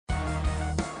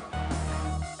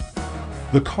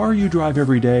The car you drive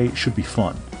every day should be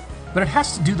fun. But it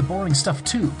has to do the boring stuff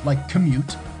too, like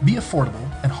commute, be affordable,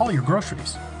 and haul your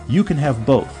groceries. You can have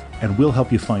both, and we'll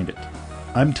help you find it.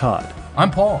 I'm Todd.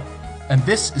 I'm Paul, and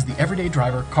this is the Everyday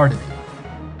Driver Car Debate.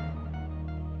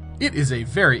 It is a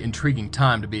very intriguing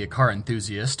time to be a car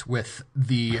enthusiast with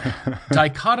the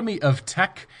dichotomy of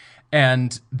tech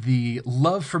and the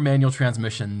love for manual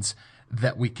transmissions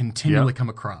that we continually come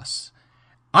across.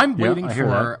 I'm waiting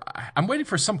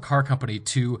for some car company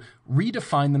to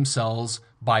redefine themselves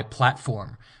by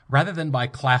platform rather than by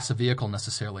class of vehicle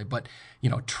necessarily. But,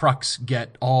 trucks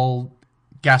get all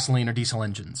gasoline or diesel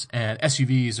engines, and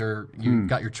SUVs you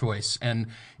got your choice. And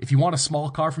if you want a small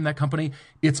car from that company,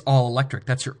 it's all electric.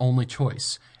 That's your only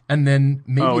choice. And then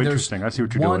maybe there's I see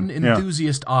what you're one doing.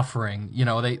 enthusiast offering.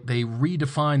 They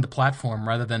redefine the platform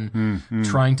rather than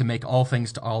trying to make all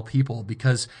things to all people,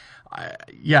 because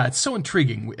it's so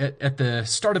intriguing. At the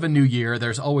start of a new year,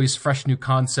 there's always fresh new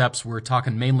concepts. We're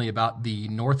talking mainly about the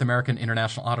North American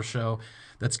International Auto Show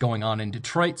that's going on in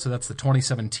Detroit. So that's the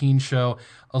 2017 show.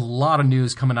 A lot of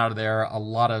news coming out of there. A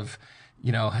lot of,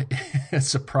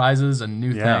 surprises and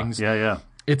new things. Yeah.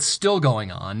 It's still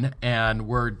going on, and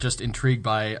we're just intrigued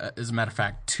by, as a matter of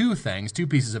fact, two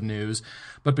pieces of news.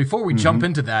 But before we jump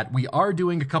into that, we are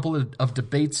doing a couple of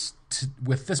debates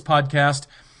with this podcast.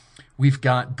 We've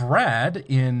got Brad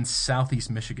in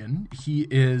Southeast Michigan. He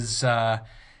is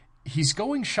he's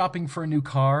going shopping for a new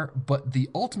car, but the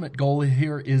ultimate goal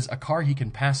here is a car he can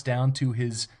pass down to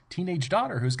his teenage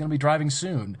daughter, who's going to be driving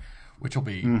soon, which will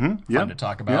be fun to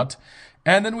talk about.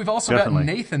 And then we've also got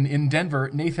Nathan in Denver.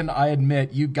 Nathan, I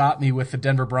admit, you got me with the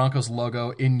Denver Broncos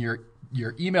logo in your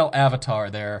email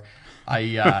avatar there.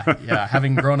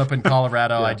 Having grown up in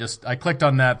Colorado, I clicked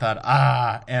on that,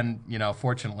 thought, and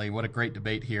fortunately, what a great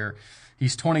debate here.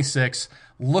 He's 26,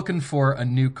 looking for a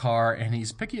new car, and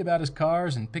he's picky about his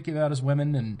cars and picky about his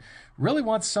women, and really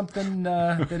wants something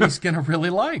that he's going to really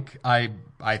like. I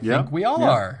think we all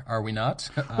are we not?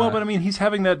 Well, but I mean, he's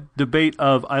having that debate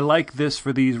of, I like this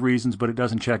for these reasons, but it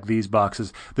doesn't check these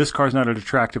boxes. This car's not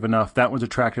attractive enough. That one's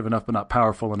attractive enough, but not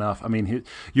powerful enough. I mean,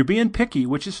 you're being picky,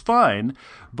 which is fine,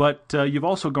 but you've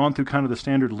also gone through kind of the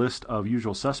standard list of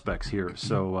usual suspects here.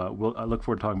 So I look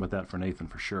forward to talking about that for Nathan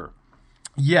for sure.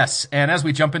 Yes, and as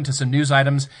we jump into some news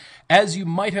items, as you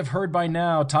might have heard by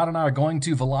now, Todd and I are going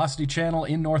to Velocity Channel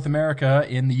in North America,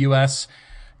 in the U.S.,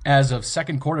 as of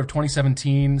second quarter of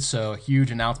 2017, so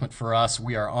huge announcement for us.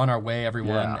 We are on our way,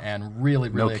 everyone, and really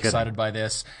excited by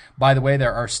this. By the way,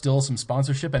 there are still some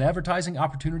sponsorship and advertising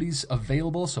opportunities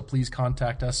available, so please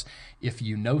contact us if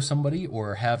you know somebody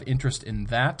or have interest in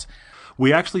that.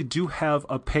 We actually do have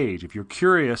a page. If you're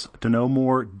curious to know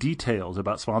more details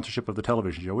about sponsorship of the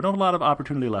television show, we don't have a lot of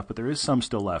opportunity left, but there is some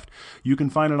still left. You can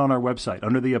find it on our website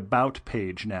under the About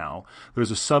page now.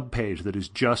 There's a sub-page that is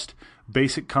just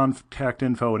basic contact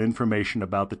info and information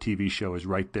about the TV show is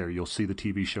right there. You'll see the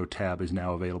TV show tab is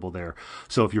now available there.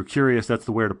 So if you're curious, that's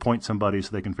the where to point somebody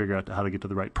so they can figure out how to get to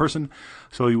the right person.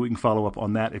 So we can follow up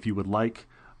on that if you would like.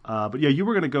 But you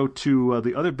were going to go to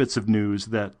the other bits of news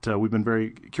that we've been very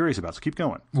curious about, so keep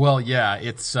going. Well,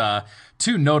 it's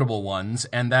two notable ones,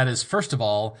 and that is, first of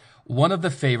all, one of the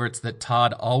favorites that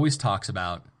Todd always talks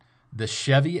about, the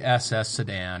Chevy SS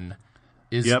sedan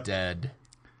is dead.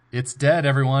 It's dead,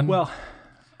 everyone. Well,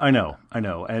 I know.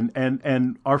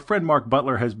 And our friend Mark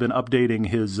Butler has been updating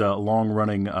his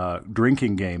long-running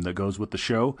drinking game that goes with the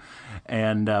show.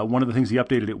 And one of the things he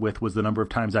updated it with was the number of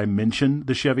times I mentioned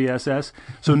the Chevy SS.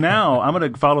 So now I'm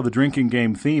going to follow the drinking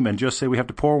game theme and just say we have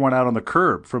to pour one out on the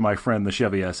curb for my friend, the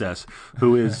Chevy SS,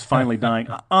 who is finally dying.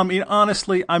 I mean,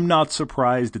 honestly, I'm not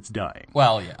surprised it's dying.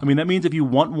 Well, yeah. I mean, that means if you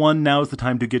want one, now's the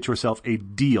time to get yourself a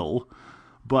deal.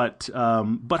 But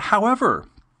however,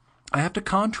 I have to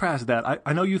contrast that.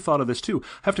 I know you thought of this too.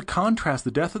 I have to contrast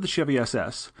the death of the Chevy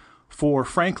SS for,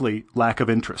 frankly, lack of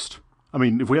interest. I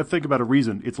mean, if we have to think about a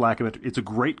reason, it's lack of interest. It's a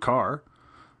great car,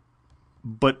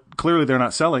 but clearly they're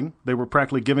not selling. They were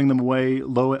practically giving them away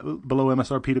below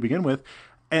MSRP to begin with.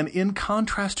 And in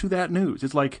contrast to that news,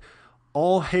 it's like,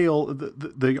 all hail,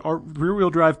 our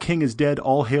rear-wheel drive king is dead,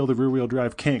 all hail the rear-wheel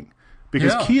drive king.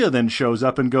 Because Kia then shows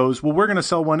up and goes, well, we're going to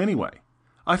sell one anyway.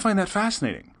 I find that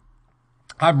fascinating.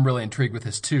 I'm really intrigued with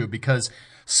this too, because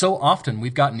so often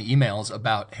we've gotten emails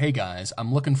about, hey guys,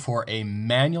 I'm looking for a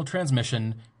manual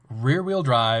transmission, rear-wheel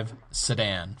drive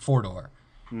sedan, four-door.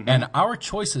 And our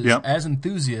choices as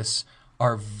enthusiasts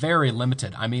are very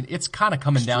limited. I mean, it's kind of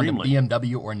coming down to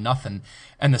BMW or nothing.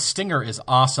 And the Stinger is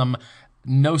awesome.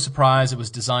 No surprise, it was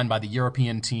designed by the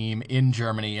European team in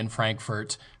Germany, in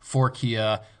Frankfurt, for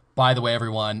Kia. By the way,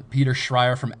 everyone, Peter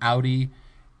Schreier from Audi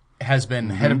has been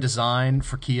head of design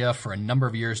for Kia for a number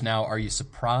of years now. Are you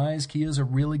surprised Kias are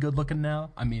really good looking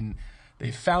now? I mean,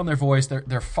 they've found their voice.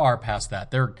 They're far past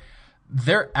that.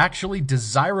 They're actually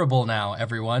desirable now,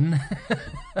 everyone.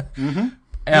 And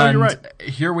no, you're right.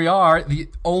 Here we are. The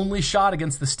only shot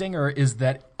against the Stinger is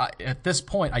that at this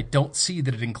point, I don't see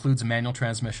that it includes a manual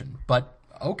transmission. But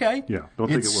okay, don't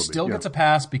think it will still be. gets a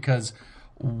pass because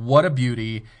what a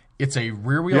beauty. It's a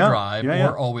rear-wheel drive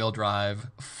or all-wheel drive,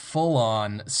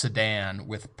 full-on sedan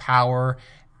with power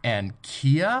and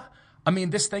Kia. I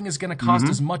mean, this thing is going to cost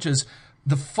as much as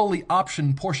the fully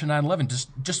optioned Porsche 911,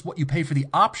 just what you pay for the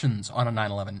options on a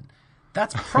 911.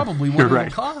 That's probably what it'll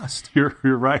cost. You're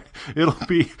right. It'll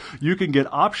be, you can get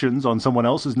options on someone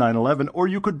else's 911, or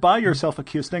you could buy yourself a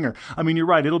Kia Stinger. I mean, you're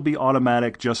right. It'll be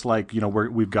automatic, just like,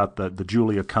 we've got the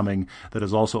Giulia coming that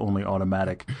is also only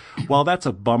automatic. While that's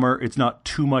a bummer, it's not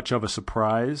too much of a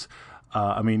surprise.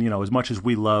 I mean, as much as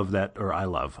we love that, or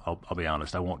I'll be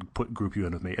honest, I won't group you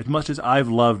in with me. As much as I've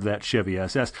loved that Chevy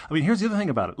SS, I mean, here's the other thing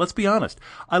about it. Let's be honest.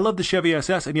 I love the Chevy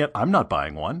SS, and yet I'm not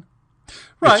buying one.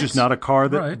 Right. It's just not a car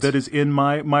that is in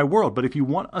my world. But if you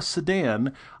want a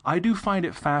sedan, I do find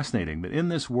it fascinating that in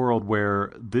this world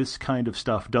where this kind of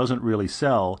stuff doesn't really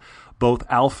sell, both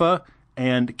Alfa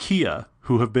and Kia,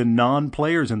 who have been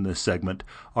non-players in this segment,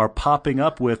 are popping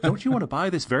up with, don't you want to buy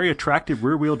this very attractive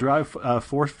rear-wheel drive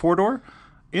four-door?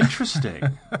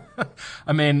 Interesting.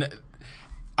 I mean,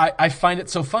 I find it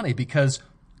so funny because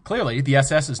clearly the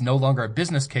SS is no longer a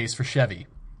business case for Chevy.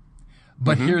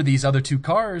 But here are these other two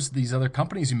cars, these other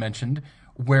companies you mentioned,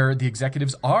 where the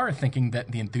executives are thinking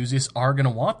that the enthusiasts are going to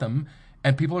want them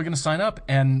and people are going to sign up,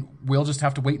 and we'll just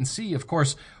have to wait and see. Of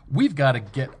course, we've got to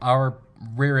get our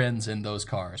rear ends in those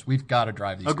cars. We've got to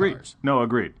drive these cars. No,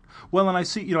 agreed. Well, and I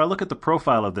see, I look at the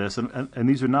profile of this, and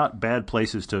these are not bad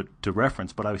places to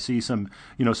reference, but I see some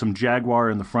Jaguar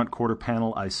in the front quarter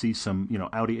panel. I see some,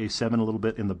 Audi A7 a little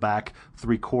bit in the back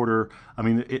 3/4. I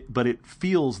mean, but it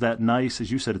feels that nice,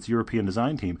 as you said, it's a European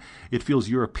design team. It feels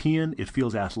European, it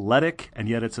feels athletic, and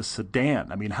yet it's a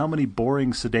sedan. I mean, how many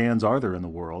boring sedans are there in the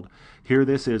world? Here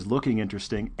this is looking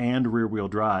interesting and rear-wheel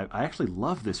drive. I actually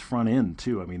love this front end,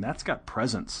 too. I mean, that's got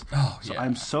presence. Oh, so yeah.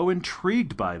 I'm so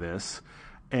intrigued by this.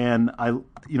 And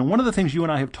one of the things you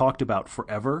and I have talked about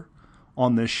forever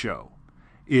on this show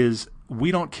is we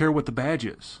don't care what the badge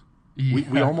is. Yeah.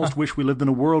 We almost wish we lived in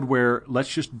a world where let's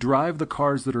just drive the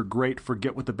cars that are great,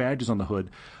 forget what the badge is on the hood.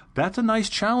 That's a nice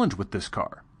challenge with this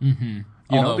car. Mm-hmm.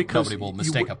 Although nobody will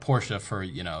mistake a Porsche for,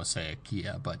 say a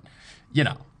Kia, but,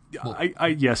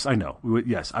 Yes, I know.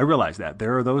 Yes, I realize that.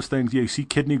 There are those things. You see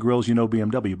kidney grills,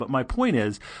 BMW. But my point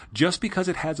is, just because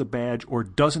it has a badge or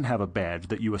doesn't have a badge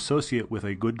that you associate with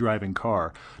a good driving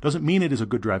car doesn't mean it is a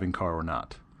good driving car or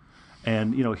not.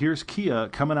 And, here's Kia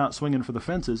coming out swinging for the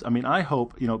fences. I mean, I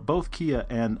hope, both Kia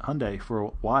and Hyundai for a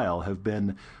while have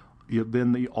been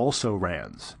the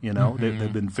also-rans,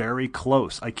 They've been very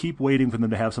close. I keep waiting for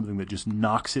them to have something that just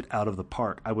knocks it out of the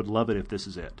park. I would love it if this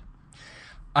is it.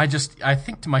 I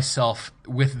think to myself,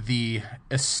 with the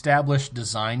established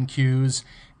design cues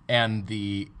and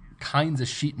the kinds of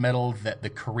sheet metal that the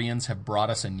Koreans have brought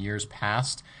us in years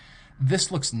past,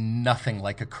 this looks nothing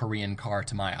like a Korean car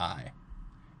to my eye.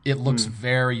 It looks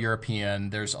very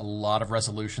European. There's a lot of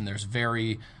resolution. There's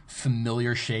very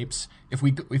familiar shapes. If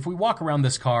we walk around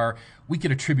this car, we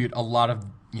could attribute a lot of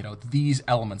these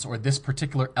elements or this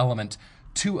particular element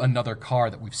to another car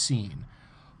that we've seen.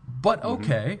 But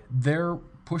okay, they're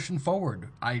pushing forward.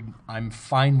 I'm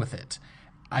fine with it.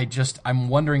 I'm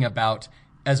wondering about,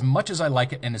 as much as I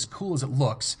like it and as cool as it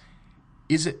looks,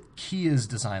 is it Kia's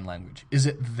design language? Is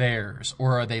it theirs?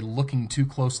 Or are they looking too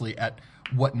closely at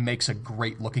what makes a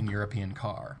great looking European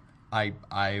car? I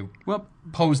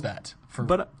pose that for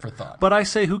thought. But I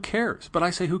say who cares?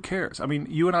 I mean,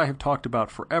 you and I have talked about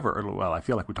forever. Well, I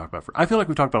feel like we've talked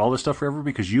about all this stuff forever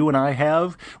because you and I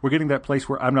we're getting that place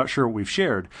where I'm not sure what we've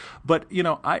shared. But,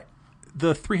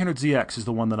 the 300ZX is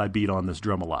the one that I beat on this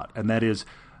drum a lot, and that is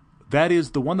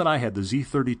the one that I had, the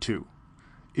Z32,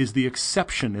 is the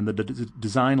exception in the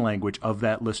design language of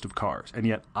that list of cars, and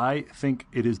yet I think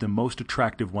it is the most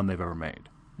attractive one they've ever made.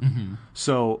 Mm-hmm.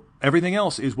 So everything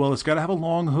else is, it's got to have a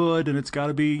long hood, and it's got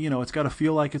to be, it's got to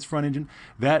feel like it's front engine.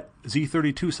 That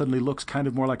Z32 suddenly looks kind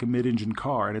of more like a mid-engine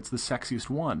car, and it's the sexiest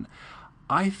one.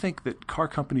 I think that car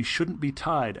companies shouldn't be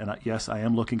tied, and yes, I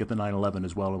am looking at the 911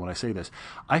 as well when I say this.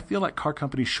 I feel like car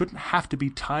companies shouldn't have to be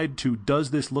tied to,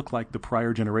 does this look like the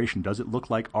prior generation? Does it look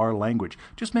like our language?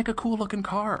 Just make a cool-looking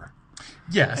car.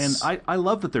 Yes. And I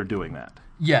love that they're doing that.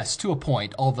 Yes, to a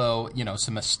point, although,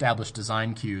 some established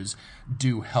design cues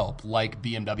do help, like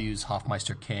BMW's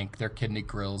Hofmeister Kink, their kidney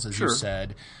grills, as you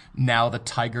said. Now the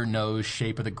tiger nose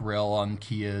shape of the grill on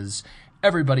Kias.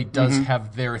 Everybody does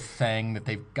have their thing that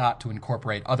they've got to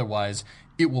incorporate. Otherwise,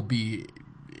 it'll be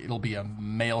a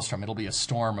maelstrom. It'll be a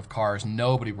storm of cars.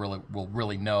 Nobody will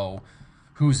really know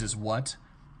whose is what.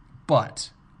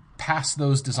 But past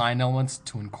those design elements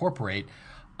to incorporate,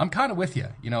 I'm kind of with you.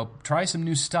 Try some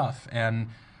new stuff and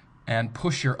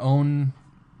push your own,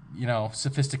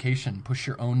 sophistication, push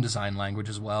your own design language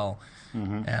as well.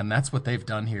 And that's what they've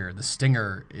done here. The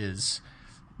Stinger is,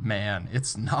 man,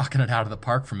 it's knocking it out of the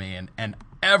park for me. And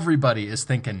everybody is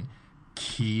thinking,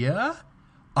 Kia?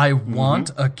 I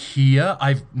want a Kia?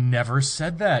 I've never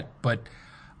said that, but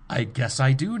I guess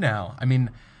I do now. I mean,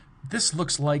 this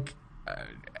looks like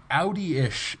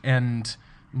Audi-ish, and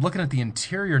looking at the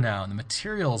interior now and the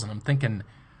materials, and I'm thinking,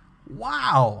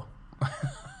 wow,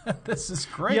 this is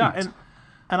great. Yeah,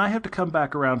 and I have to come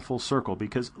back around full circle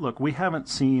because, look, we haven't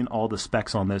seen all the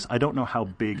specs on this. I don't know how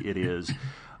big it is.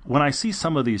 When I see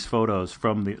some of these photos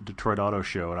from the Detroit Auto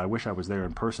Show, and I wish I was there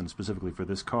in person specifically for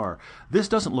this car, this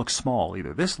doesn't look small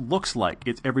either. This looks like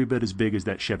it's every bit as big as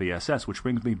that Chevy SS, which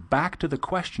brings me back to the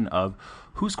question of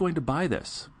who's going to buy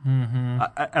this. And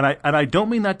I don't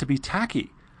mean that to be tacky.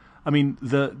 I mean,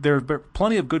 there are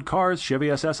plenty of good cars.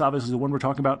 Chevy SS, obviously, is the one we're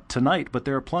talking about tonight, but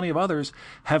there are plenty of others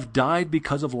have died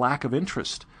because of lack of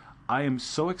interest. I am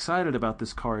so excited about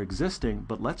this car existing,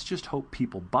 but let's just hope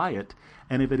people buy it.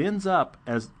 And if it ends up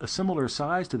as a similar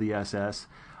size to the SS,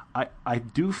 I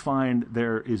do find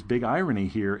there is big irony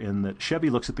here in that Chevy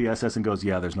looks at the SS and goes,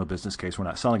 yeah, there's no business case, we're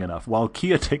not selling enough, while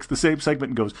Kia takes the same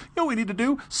segment and goes, what we need to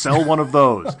do? Sell one of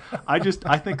those. I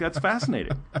think that's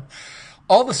fascinating.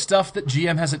 All the stuff that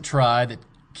GM hasn't tried that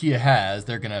Kia has,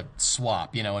 they're going to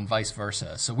swap, and vice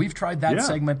versa. So we've tried that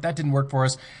segment. That didn't work for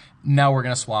us. Now we're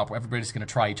going to swap. Everybody's going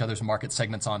to try each other's market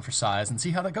segments on for size and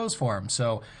see how that goes for them.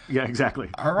 So, yeah, exactly.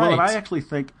 All right. Well, and I actually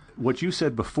think what you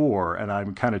said before, and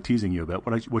I'm kind of teasing you a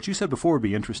bit, what you said before would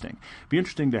be interesting. It'd be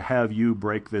interesting to have you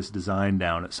break this design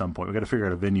down at some point. We've got to figure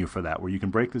out a venue for that, where you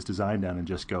can break this design down and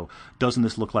just go, doesn't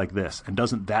this look like this? And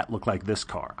doesn't that look like this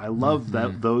car? I love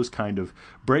those kind of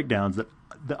breakdowns that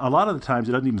a lot of the times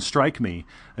it doesn't even strike me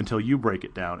until you break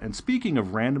it down. And speaking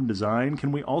of random design,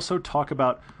 can we also talk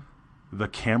about the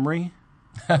Camry?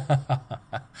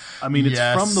 I mean, it's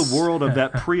from the world of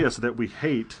that Prius that we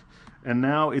hate, and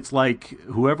now it's like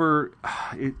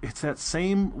it's that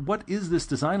same, what is this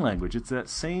design language? It's that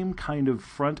same kind of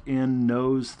front end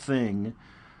nose thing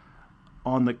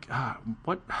on the,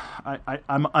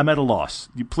 I'm at a loss.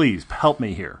 You please help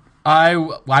me here. I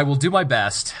will do my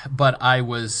best, but I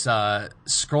was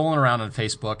scrolling around on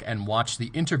Facebook and watched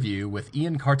the interview with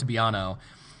Ian Cartabiano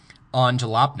on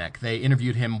Jalopnik. They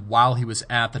interviewed him while he was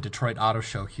at the Detroit Auto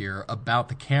Show here about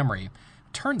the Camry.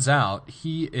 Turns out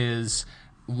he is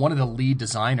one of the lead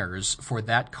designers for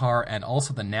that car and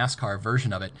also the NASCAR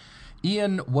version of it.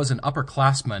 Ian was an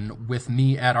upperclassman with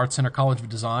me at Art Center College of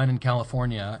Design in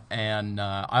California, and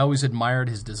I always admired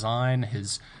his design,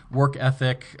 his work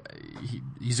ethic.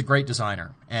 He's a great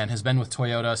designer and has been with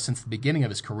Toyota since the beginning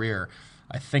of his career.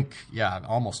 I think,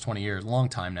 almost 20 years, a long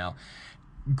time now.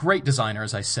 Great designer,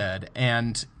 as I said,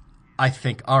 and I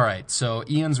think, all right, so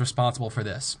Ian's responsible for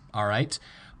this, all right?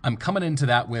 I'm coming into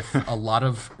that with a lot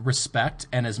of respect,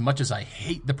 and as much as I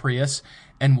hate the Prius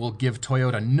and will give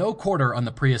Toyota no quarter on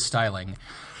the Prius styling,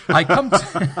 I come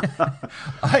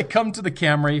to the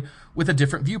Camry with a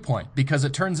different viewpoint, because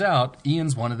it turns out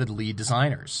Ian's one of the lead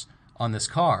designers on this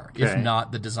car, if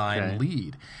not the design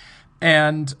lead.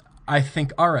 And I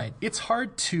think, all right, it's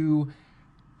hard to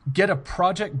get a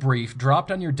project brief dropped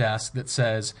on your desk that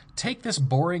says, take this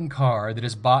boring car that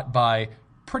is bought by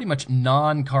pretty much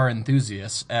non-car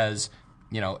enthusiasts as,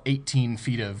 18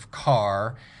 feet of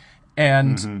car,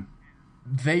 and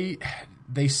they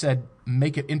said,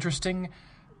 make it interesting,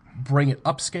 bring it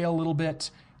upscale a little bit,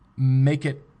 make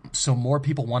it so more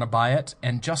people want to buy it,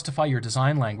 and justify your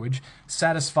design language,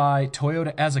 satisfy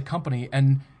Toyota as a company.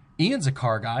 And Ian's a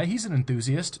car guy. He's an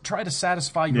enthusiast. Try to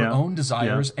satisfy your own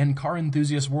desires and car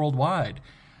enthusiasts worldwide.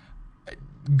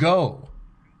 Go.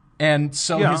 And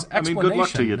so his explanation... good luck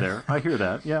to you there. I hear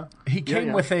that, yeah. He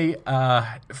came with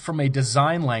from a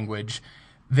design language,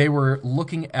 they were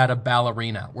looking at a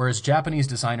ballerina, whereas Japanese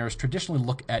designers traditionally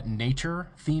look at nature,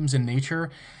 themes in nature.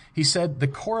 He said the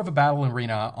core of a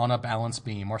ballerina on a balance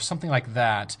beam or something like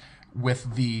that,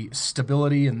 with the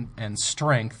stability and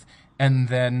strength, and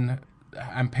then,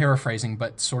 I'm paraphrasing,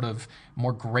 but sort of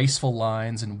more graceful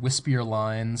lines and wispier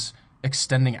lines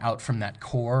extending out from that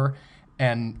core.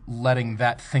 and letting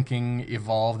that thinking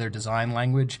evolve their design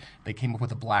language. They came up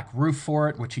with a black roof for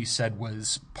it, which he said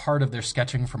was part of their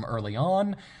sketching from early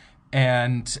on.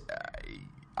 And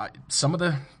some of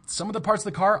the parts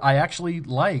of the car I actually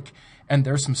like, and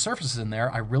there's some surfaces in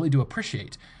there I really do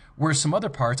appreciate. Whereas some other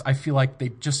parts, I feel like they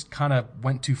just kind of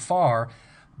went too far.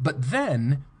 But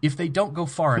then, if they don't go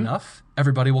far enough,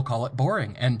 everybody will call it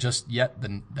boring and just yet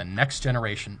the next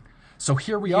generation. So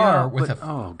here we are with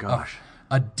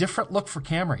a different look for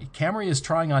Camry. Camry is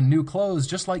trying on new clothes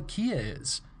just like Kia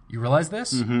is. You realize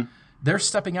this? Mm-hmm. They're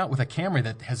stepping out with a Camry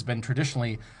that has been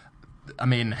traditionally,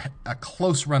 a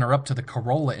close runner-up to the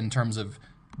Corolla in terms of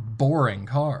boring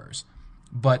cars.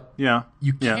 But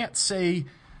you can't say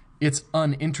it's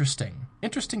uninteresting.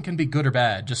 Interesting can be good or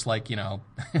bad, just like,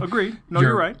 Agreed. No,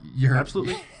 you're right.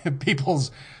 Absolutely.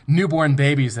 People's newborn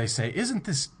babies, they say, isn't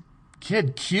this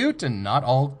kid cute? And not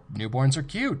all newborns are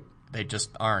cute. They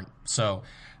just aren't. So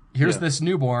here's this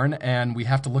newborn, and we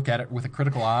have to look at it with a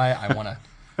critical eye. I want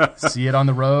to see it on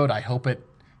the road. I hope it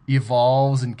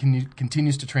evolves and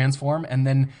continues to transform. And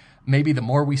then maybe the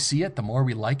more we see it, the more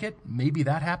we like it. Maybe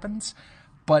that happens.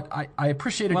 But I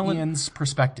appreciated Ian's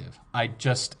perspective.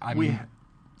 It's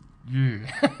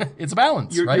a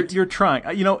balance, right? You're trying.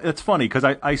 It's funny because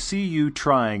I see you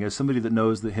trying as somebody that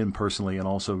knows him personally and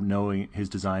also knowing his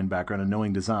design background and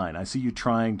knowing design. I see you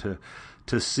trying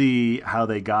to see how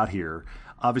they got here.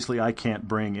 Obviously, I can't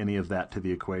bring any of that to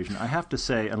the equation. I have to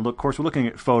say, and look, of course, we're looking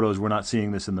at photos. We're not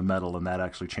seeing this in the metal, and that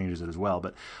actually changes it as well.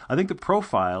 But I think the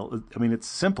profile, it's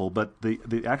simple, but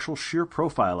the actual sheer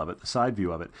profile of it, the side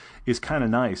view of it, is kind of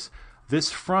nice.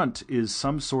 This front is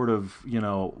some sort of,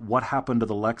 what happened to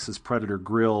the Lexus Predator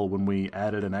grille when we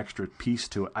added an extra piece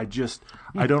to it. I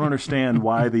don't understand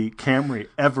why the Camry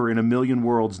ever in a million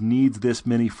worlds needs this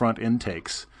many front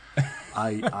intakes.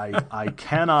 I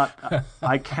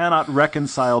cannot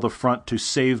reconcile the front to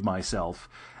save myself,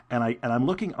 and I'm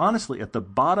looking honestly at the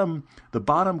bottom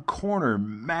corner,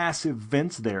 massive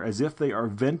vents there, as if they are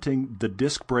venting the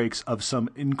disc brakes of some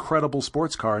incredible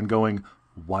sports car, and going,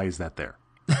 why is that there?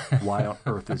 Why on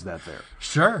earth is that there?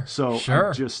 Sure. So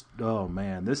oh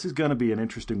man, this is going to be an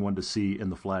interesting one to see in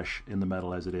the flesh, in the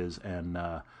metal as it is, and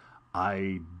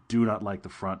I do not like the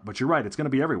front, but you're right, it's going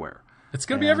to be everywhere. It's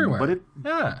going to be everywhere.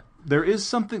 But there is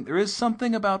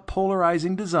something about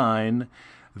polarizing design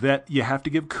that you have to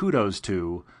give kudos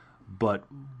to, but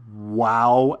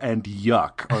wow and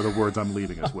yuck are the words I'm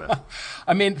leaving us with.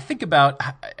 Think about,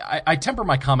 I temper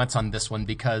my comments on this one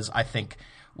because I think,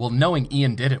 knowing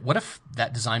Ian did it, what if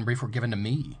that design brief were given to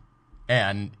me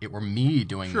and it were me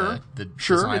doing the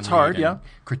design it's hard,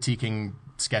 critiquing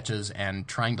sketches and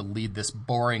trying to lead this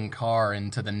boring car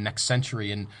into the next century,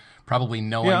 and probably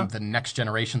knowing the next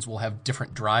generations will have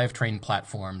different drivetrain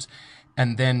platforms,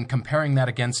 and then comparing that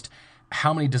against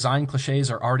how many design cliches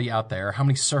are already out there, how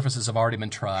many surfaces have already been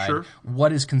tried,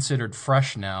 what is considered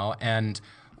fresh now, and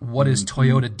what is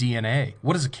Toyota DNA?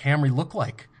 What does a Camry look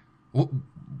like?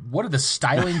 What are the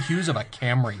styling cues of a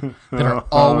Camry that are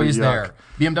always there?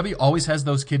 BMW always has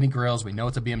those kidney grills. We know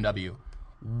it's a BMW.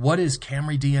 What is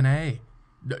Camry DNA?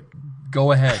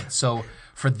 Go ahead. So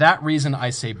for that reason, I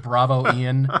say bravo,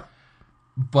 Ian.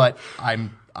 But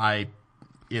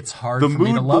it's hard for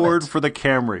me to love it. The mood board for the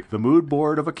Camry, the mood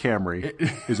board of a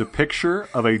Camry is a picture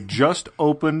of a just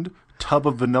opened tub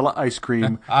of vanilla ice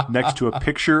cream next to a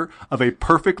picture of a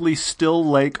perfectly still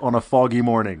lake on a foggy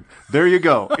morning. There you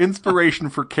go. Inspiration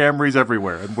for Camrys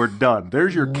everywhere, and we're done.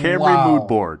 There's your Camry mood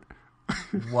board.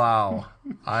 Wow.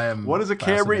 What is a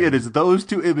Camry? It is those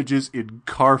two images in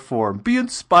car form. Be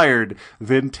inspired,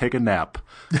 then take a nap.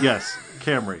 Yes,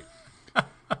 Camry.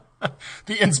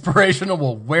 The inspiration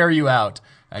will wear you out,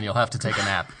 and you'll have to take a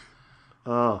nap.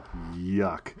 Oh,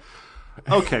 yuck.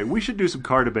 Okay, we should do some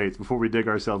car debates before we dig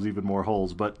ourselves even more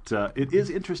holes, but it is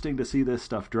interesting to see this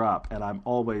stuff drop, and I'm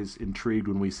always intrigued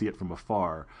when we see it from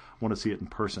afar. I want to see it in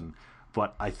person.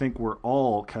 But I think we're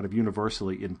all kind of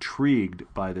universally intrigued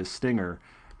by this Stinger,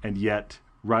 and yet,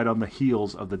 right on the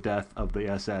heels of the death of the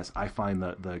SS, I find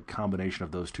the combination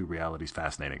of those two realities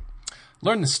fascinating.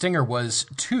 Learn the Stinger was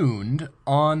tuned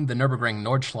on the Nürburgring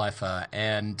Nordschleife,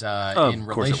 and in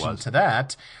relation to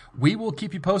that, we will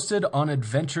keep you posted on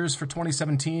adventures for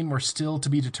 2017. We're still to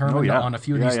be determined on a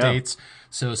few of these dates.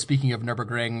 So speaking of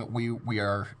Nürburgring, we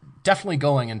are definitely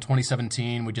going in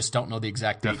 2017. We just don't know the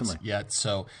exact dates yet,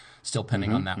 so still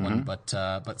pending on that one, but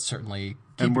certainly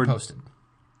keep you posted.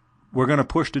 we're going to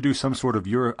push to do some sort of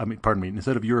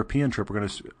instead of European trip, we're going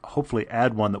to hopefully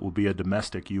add one that will be a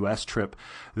domestic U.S. trip.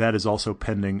 That is also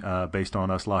pending based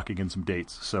on us locking in some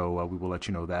dates. So we will let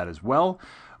you know that as well.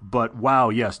 But wow,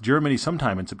 yes, Germany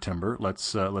sometime in September.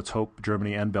 Let's hope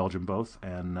Germany and Belgium both,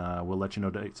 and we'll let you know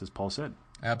dates, as Paul said.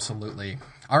 Absolutely.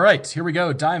 All right, here we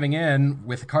go. Diving in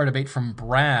with a car debate from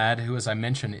Brad, who, as I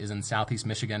mentioned, is in Southeast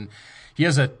Michigan. He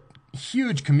has a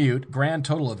huge commute, grand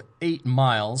total of 8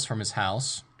 miles from his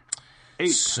house.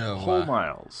 8 whole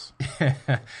miles.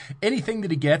 Anything that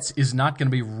he gets is not going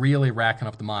to be really racking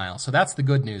up the miles. So that's the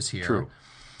good news here. True.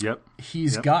 Yep.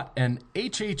 He's got an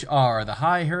HHR, the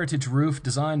High Heritage Roof,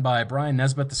 designed by Brian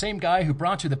Nesbitt, the same guy who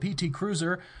brought you the PT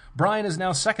Cruiser. Brian is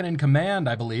now second in command,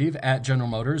 I believe, at General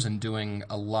Motors and doing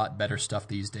a lot better stuff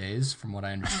these days, from what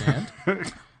I understand.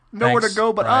 Nowhere to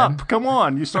go but Brian. Up. Come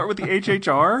on. You start with the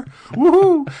HHR.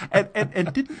 Woohoo!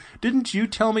 And didn't you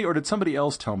tell me, or did somebody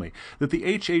else tell me, that the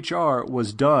HHR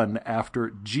was done after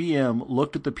GM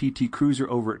looked at the PT Cruiser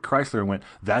over at Chrysler and went,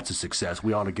 "That's a success.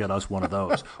 We ought to get us one of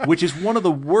those." Which is one of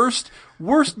the worst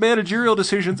managerial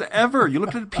decisions ever. You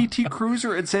looked at a PT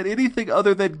Cruiser and said anything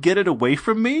other than "get it away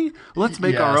from me." Let's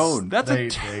make our own. That's a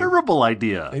terrible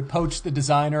idea. They poached the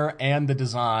designer and the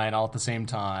design all at the same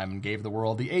time and gave the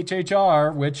world the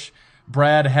HHR, which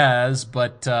Brad has,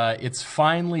 but it's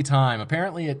finally time.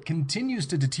 Apparently it continues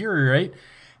to deteriorate,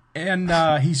 and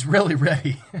he's really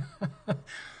ready.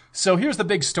 So here's the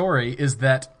big story, is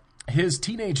that his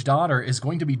teenage daughter is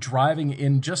going to be driving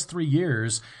in just 3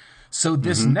 years, so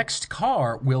this next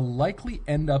car will likely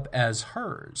end up as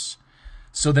hers.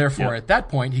 So therefore, at that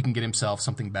point, he can get himself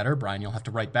something better. Brian, you'll have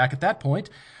to write back at that point.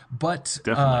 But,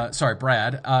 sorry,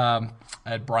 Brad. I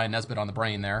had Brian Nesbitt on the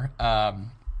brain there.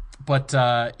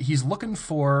 But he's looking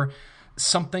for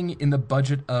something in the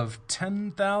budget of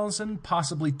 10,000,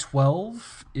 possibly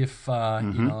 12, if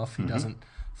if he doesn't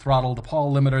throttle the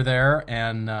Paul limiter there,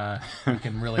 and we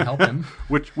can really help him.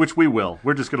 which we will.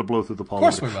 We're just going to blow through the Paul limiter.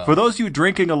 Of course we will. For those of you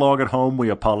drinking along at home, we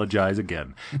apologize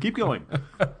again. Keep going.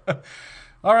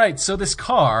 All right, so this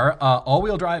car,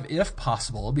 all-wheel drive if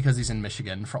possible, because he's in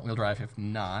Michigan, front-wheel drive if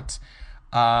not.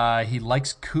 He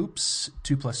likes coupes,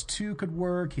 2+2 could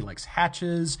work. He likes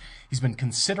hatches. He's been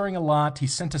considering a lot. He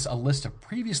sent us a list of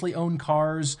previously owned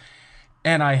cars,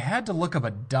 and I had to look up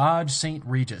a Dodge St.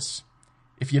 Regis.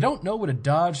 If you don't know what a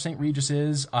Dodge St. Regis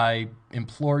is, I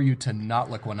implore you to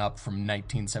not look one up from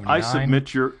 1979.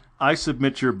 I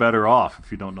submit you're better off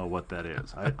if you don't know what that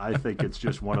is. I think it's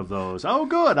just one of those, oh,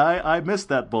 good, I missed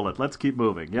that bullet. Let's keep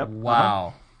moving. Yep.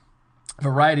 Wow.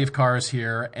 Variety of cars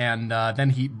here, and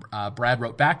then Brad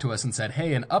wrote back to us and said,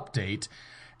 hey, an update.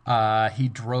 He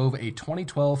drove a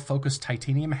 2012 Focus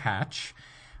Titanium hatch.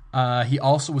 He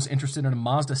also was interested in a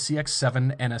Mazda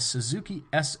CX-7 and a Suzuki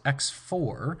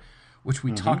SX-4, which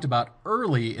we talked about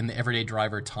early in the Everyday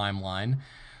Driver timeline.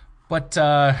 But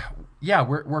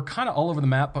we're kind of all over the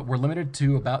map, but we're limited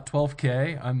to about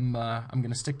 12K. I'm going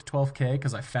to stick to 12K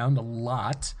because I found a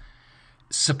lot.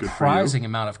 Surprising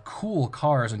amount of cool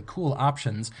cars and cool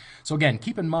options. So again,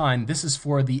 keep in mind, this is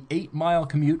for the 8-mile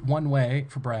commute one way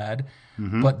for Brad,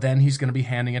 but then he's going to be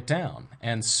handing it down.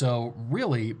 And so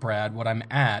really, Brad, what I'm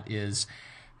at is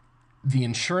the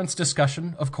insurance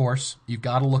discussion, of course. You've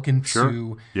got to look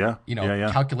into,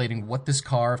 calculating what this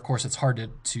car, of course, it's hard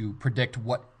to predict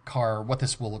what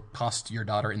this will cost your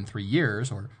daughter in 3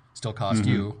 years, or still cost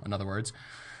you, in other words.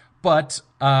 But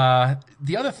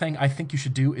the other thing I think you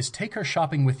should do is take her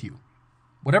shopping with you.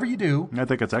 Whatever you do. I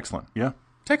think that's excellent, yeah.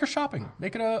 Take her shopping.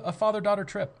 Make it a father-daughter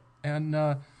trip. And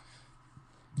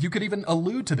you could even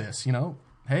allude to this,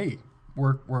 hey,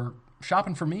 we're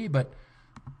shopping for me, but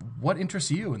what interests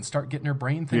you? And start getting her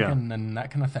brain thinking and that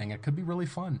kind of thing. It could be really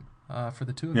fun for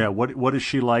the two of you. Yeah, what is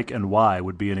she like and why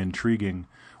would be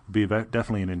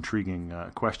definitely an intriguing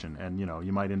question. And,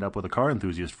 you might end up with a car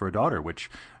enthusiast for a daughter, which,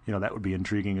 that would be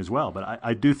intriguing as well. But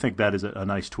I do think that is a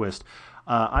nice twist.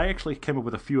 I actually came up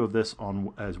with a few of this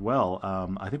on as well.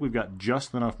 I think we've got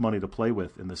just enough money to play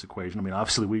with in this equation. I mean,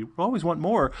 obviously, we always want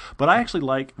more. But I actually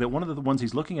like that one of the ones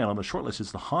he's looking at on the short list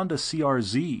is the Honda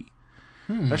CRZ.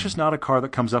 That's just not a car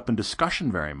that comes up in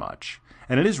discussion very much.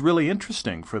 And it is really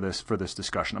interesting for this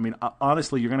discussion. I mean,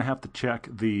 honestly, you're going to have to check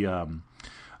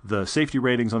the safety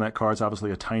ratings on that car. It's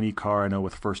obviously a tiny car. I know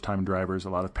with first-time drivers, a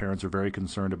lot of parents are very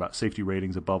concerned about safety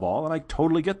ratings above all, and I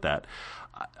totally get that.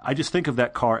 I just think of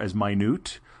that car as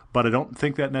minute, but I don't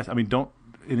think that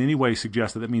in any way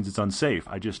suggest that that means it's unsafe.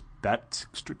 That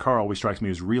car always strikes me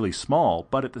as really small,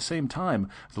 but at the same time,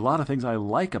 there's a lot of things I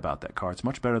like about that car. It's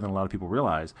much better than a lot of people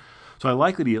realize. So I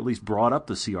like that he at least brought up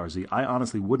the CRZ. I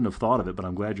honestly wouldn't have thought of it, but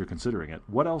I'm glad you're considering it.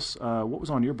 What else? What was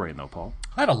on your brain, though, Paul?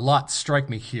 I had a lot strike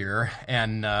me here,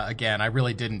 and again, I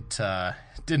really didn't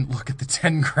look at the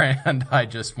 10 grand. I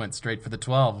just went straight for the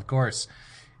 12. Of course,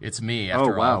 it's me.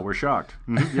 After wow, all. We're shocked.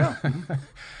 Mm-hmm, yeah. Mm-hmm.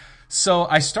 So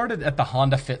I started at the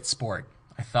Honda Fit Sport.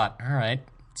 I thought, all right,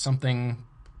 something,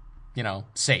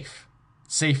 safe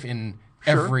in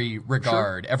every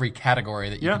regard, every category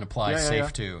that you can apply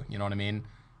safe to. You know what I mean?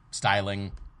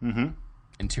 Styling,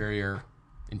 interior,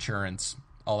 insurance,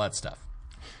 all that stuff.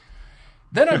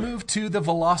 Then I moved to the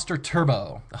Veloster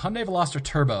Turbo, the Hyundai Veloster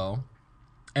Turbo.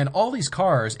 And all these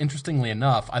cars, interestingly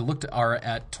enough, I looked are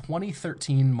at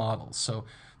 2013 models. So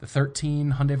the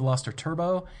 13 Hyundai Veloster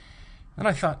Turbo. And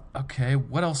I thought, okay,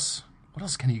 what else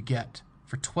can you get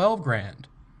for 12 grand?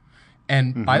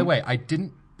 And by the way, I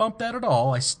didn't bump that at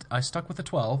all. I stuck with the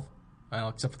 12, well,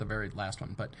 except for the very last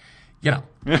one. But,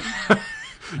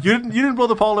 You didn't blow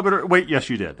the Paul limiter? Wait, yes,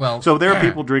 you did. Well, so there are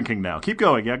people drinking now. Keep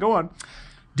going. Yeah, go on.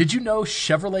 Did you know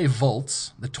Chevrolet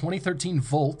Volts, the 2013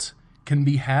 Volt, can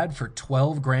be had for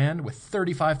 12 grand with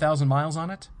 35,000 miles on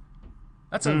it?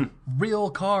 That's a real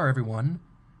car, everyone.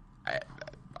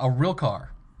 A real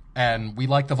car. And we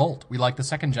like the Volt. We like the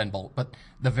second-gen Volt. But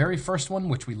the very first one,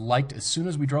 which we liked as soon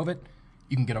as we drove it,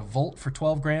 you can get a Volt for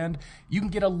 12 grand. You can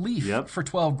get a Leaf for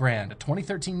 12 grand. A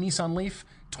 2013 Nissan Leaf,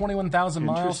 21,000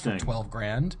 miles for 12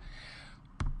 grand.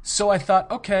 So I thought,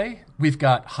 okay, we've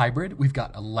got hybrid, we've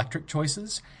got electric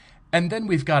choices, and then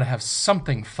we've got to have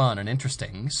something fun and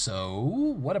interesting. So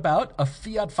what about a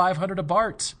Fiat 500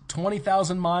 Abarth,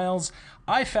 20,000 miles?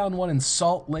 I found one in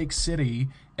Salt Lake City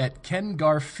at Ken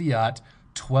Gar Fiat,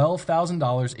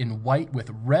 $12,000 in white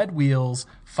with red wheels,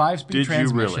 5-speed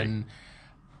transmission. You really?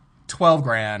 12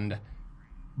 grand.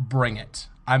 Bring it.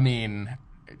 I mean,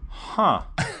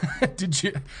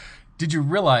 Did you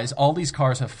realize all these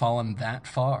cars have fallen that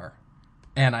far?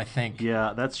 And I think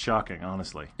that's shocking,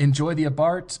 honestly. Enjoy the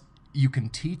Abarth. You can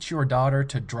teach your daughter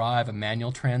to drive a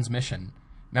manual transmission.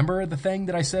 Remember the thing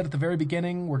that I said at the very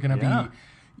beginning? We're going to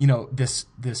be,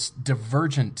 this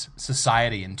divergent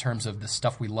society in terms of the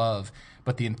stuff we love,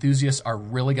 but the enthusiasts are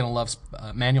really going to love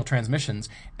manual transmissions,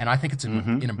 and I think it's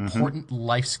an important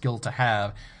life skill to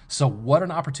have. So what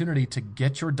an opportunity to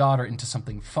get your daughter into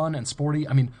something fun and sporty.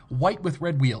 I mean, white with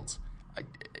red wheels.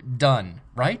 Done,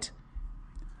 right?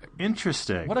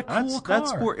 Interesting. What a cool car.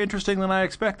 That's more interesting than I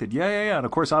expected. Yeah. And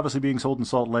of course, obviously being sold in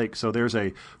Salt Lake, so there's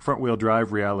a front-wheel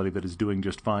drive reality that is doing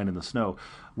just fine in the snow.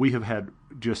 We have had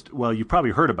you've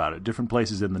probably heard about it. Different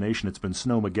places in the nation, it's been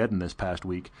Snowmageddon this past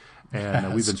week,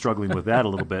 and we've been struggling with that a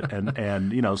little bit.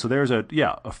 And so there's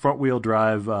a front-wheel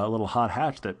drive little hot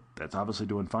hatch that's obviously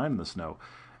doing fine in the snow.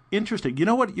 Interesting. You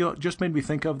know what just made me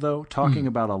think of, though? Talking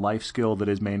about a life skill that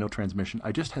is manual transmission,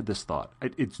 I just had this thought.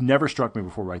 It's never struck me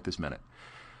before right this minute.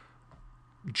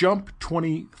 Jump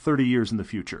 20, 30 years in the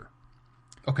future.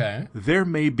 Okay. There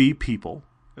may be people.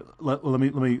 Let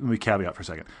me caveat for a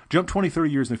second. Jump 20,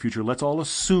 30 years in the future. Let's all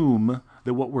assume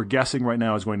that what we're guessing right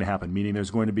now is going to happen, meaning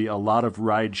there's going to be a lot of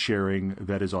ride sharing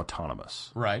that is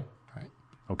autonomous. Right.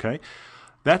 Okay?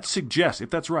 That suggests, if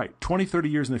that's right, 20, 30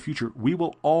 years in the future, we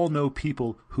will all know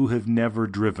people who have never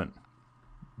driven.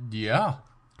 Yeah.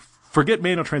 Forget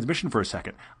manual transmission for a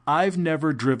second. I've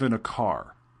never driven a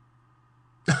car.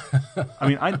 I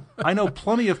mean, I know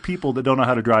plenty of people that don't know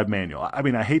how to drive manual. I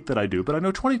mean, I hate that I do, but I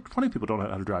know 20 people don't know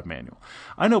how to drive manual.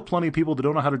 I know plenty of people that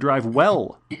don't know how to drive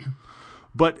well.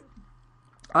 But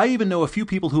I even know a few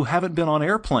people who haven't been on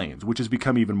airplanes, which has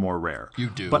become even more rare. You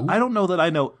do? But I don't know that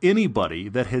I know anybody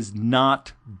that has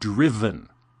not driven.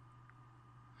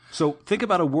 So think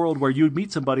about a world where you'd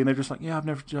meet somebody and they're just like, I've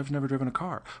never driven a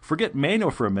car. Forget manual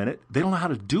for a minute. They don't know how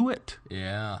to do it.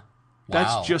 Yeah.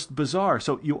 That's just bizarre.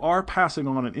 So you are passing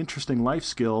on an interesting life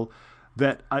skill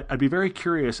that I'd be very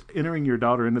curious, entering your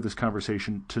daughter into this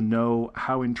conversation, to know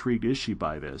how intrigued is she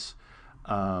by this.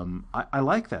 I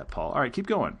like that, Paul. All right, keep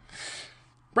going.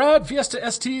 Brad, Fiesta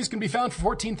STs can be found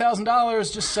for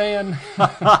 $14,000. Just saying.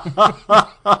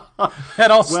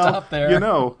 And I'll stop there.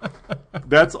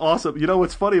 That's awesome. You know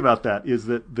what's funny about that is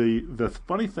that the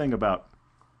funny thing about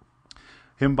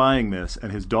him buying this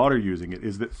and his daughter using it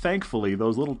is that thankfully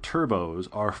those little turbos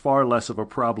are far less of a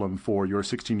problem for your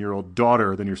 16-year-old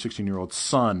daughter than your 16-year-old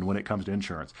son when it comes to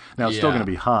insurance. Now, it's still going to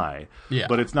be high,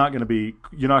 but it's not going to be,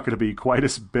 you're not going to be quite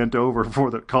as bent over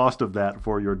for the cost of that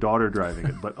for your daughter driving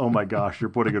it. But oh my gosh, you're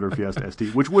putting in her Fiesta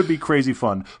ST, which would be crazy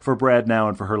fun for Brad now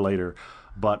and for her later.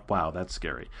 But wow, that's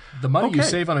scary. The money you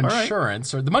save on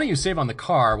insurance, or the money you save on the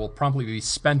car, will probably be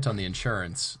spent on the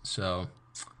insurance. So,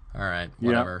 all right,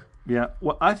 whatever. Yeah.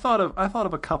 Well, I thought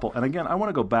of a couple, and again, I want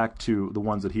to go back to the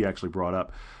ones that he actually brought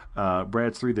up.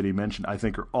 Brad's three that he mentioned, I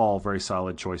think, are all very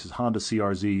solid choices. Honda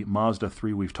CRZ, Mazda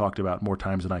 3, we've talked about more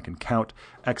times than I can count.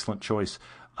 Excellent choice.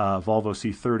 Volvo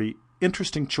C30,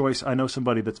 interesting choice. I know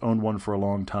somebody that's owned one for a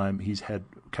long time. He's had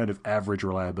kind of average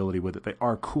reliability with it. They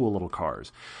are cool little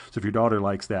cars. So if your daughter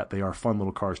likes that, they are fun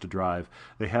little cars to drive.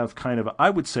 They have kind of, I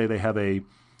would say they have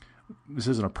this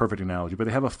isn't a perfect analogy, but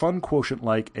they have a fun quotient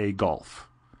like a Golf,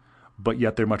 but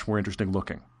yet they're much more interesting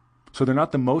looking. So they're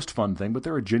not the most fun thing, but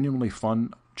they're a genuinely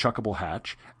fun, chuckable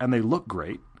hatch, and they look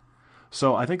great.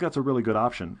 So I think that's a really good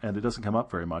option, and it doesn't come up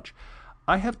very much.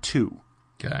 I have two.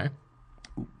 Okay.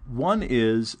 One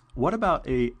is, what about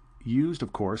a used,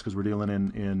 of course, because we're dealing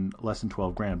in less than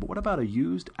 12 grand, but what about a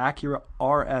used Acura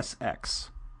RSX?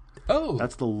 Oh,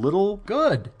 that's the little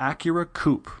Acura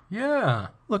coupe. Yeah.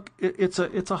 Look, it's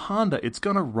a Honda. It's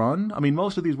going to run. I mean,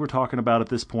 most of these we're talking about at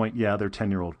this point, they're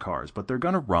 10-year-old cars, but they're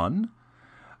going to run.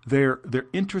 They're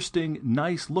interesting,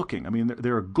 nice looking. I mean,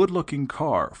 they're a good looking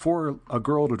car for a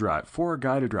girl to drive, for a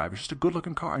guy to drive. It's just a good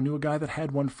looking car. I knew a guy that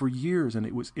had one for years, and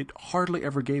it hardly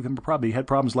ever gave him a problem. He had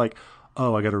problems like,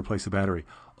 oh, I got to replace the battery.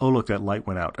 Oh, look, that light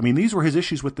went out. I mean, these were his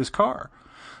issues with this car.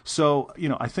 So,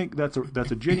 I think that's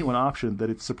a genuine option,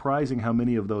 that it's surprising how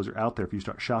many of those are out there if you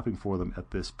start shopping for them at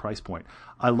this price point.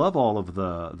 I love all of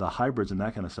the hybrids and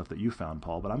that kind of stuff that you found,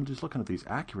 Paul, but I'm just looking at these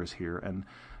Acuras here, and,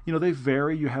 they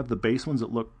vary. You have the base ones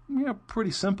that look,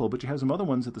 pretty simple, but you have some other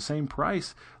ones at the same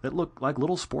price that look like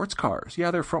little sports cars.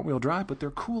 Yeah, they're front-wheel drive, but they're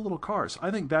cool little cars.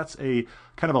 I think that's a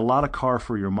kind of a lot of car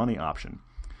for your money option.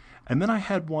 And then I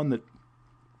had one that,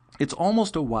 it's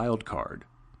almost a wild card,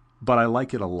 but I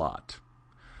like it a lot.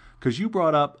 Because you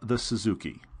brought up the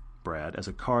Suzuki, Brad, as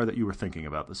a car that you were thinking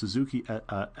about, the Suzuki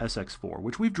SX4,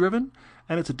 which we've driven,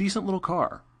 and it's a decent little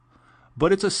car.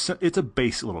 But it's a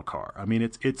base little car. I mean,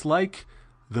 it's like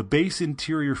the base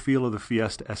interior feel of the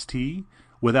Fiesta ST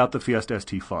without the Fiesta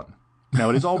ST fun. Now,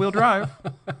 it is all-wheel drive,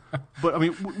 but, I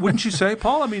mean, wouldn't you say,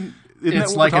 Paul? I mean,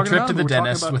 it's like a trip to the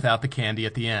dentist without the candy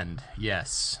at the end.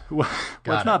 Yes. Well,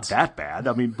 it's not that bad.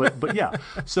 I mean, but yeah.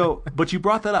 So, but you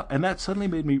brought that up, and that suddenly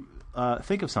made me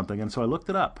think of something, and so I looked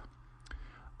it up.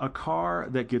 A car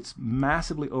that gets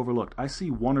massively overlooked. I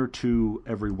see one or two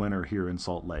every winter here in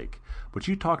Salt Lake. But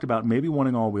you talked about maybe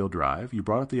wanting all-wheel drive. You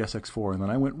brought up the SX4, and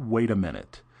then I went, wait a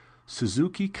minute.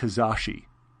 Suzuki Kizashi.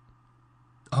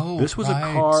 Oh, this was a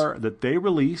car that they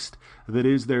released that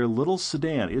is their little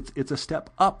sedan. It's a step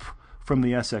up from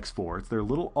the SX4. It's their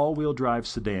little all-wheel drive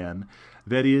sedan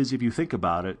that is, if you think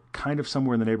about it, kind of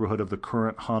somewhere in the neighborhood of the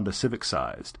current Honda Civic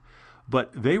sized.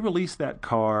 But they released that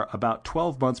car about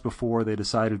 12 months before they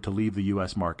decided to leave the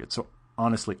U.S. market. So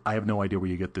honestly, I have no idea where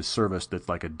you get this service that's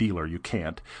like a dealer. You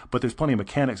can't. But there's plenty of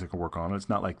mechanics that can work on it. It's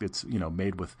not like it's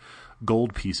made with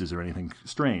gold pieces or anything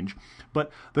strange.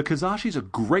 But the Kizashi's a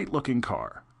great-looking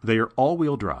car. They are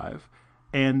all-wheel drive.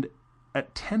 And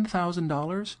at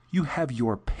 $10,000, you have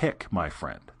your pick, my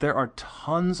friend. There are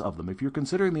tons of them. If you're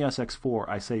considering the SX4,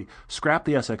 I say scrap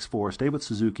the SX4, stay with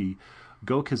Suzuki,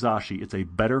 go Kizashi. It's a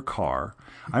better car.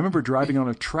 I remember driving on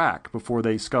a track before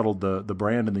they scuttled the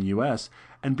brand in the U.S.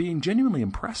 and being genuinely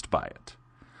impressed by it.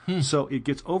 So it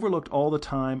gets overlooked all the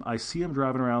time. I see them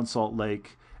driving around Salt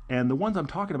Lake. And the ones I'm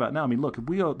talking about now, I mean, look, if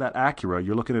we go that Acura,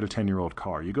 you're looking at a 10-year-old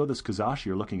car. You go this Kizashi,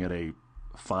 you're looking at a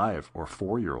 5 or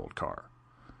 4-year-old car.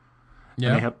 Yeah.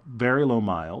 And they have very low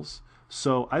miles.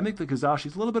 So I think the Kizashi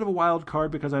is a little bit of a wild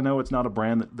card because I know it's not a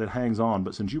brand that hangs on.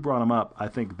 But since you brought them up, I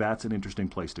think that's an interesting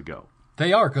place to go.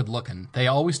 They are good looking. They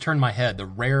always turn my head. The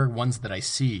rare ones that I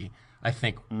see, I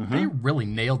think they really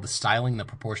nailed the styling, the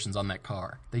proportions on that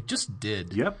car. They just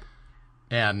did. Yep.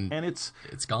 And it's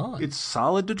gone. It's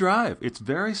solid to drive. It's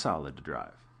very solid to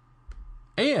drive.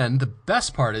 And the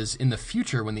best part is, in the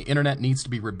future, when the internet needs to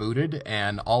be rebooted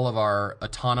and all of our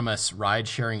autonomous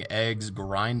ride-sharing eggs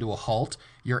grind to a halt,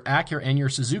 your Acura and your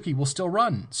Suzuki will still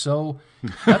run. So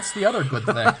that's the other good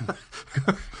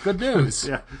thing. Good news,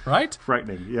 right?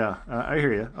 Frightening, yeah. I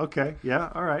hear you. Okay, yeah,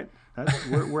 all right.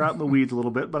 We're out in the weeds a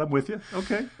little bit, but I'm with you.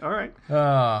 Okay, all right.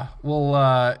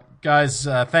 Guys,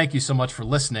 thank you so much for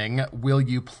listening. Will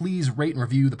you please rate and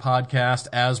review the podcast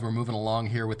as we're moving along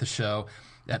here with the show?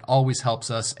 That always helps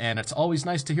us, and it's always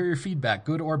nice to hear your feedback,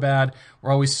 good or bad.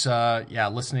 We're always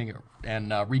listening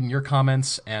and reading your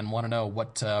comments and want to know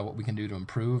what we can do to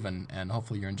improve, and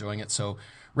hopefully you're enjoying it. So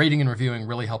rating and reviewing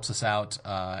really helps us out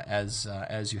as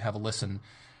you have a listen.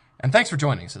 And thanks for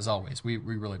joining us, as always. We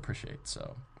really appreciate it.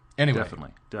 So anyway.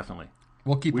 Definitely.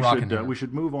 We'll keep rocking here. We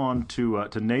should move on to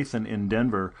Nathan in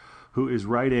Denver, who is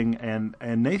writing, and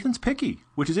Nathan's picky,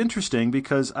 which is interesting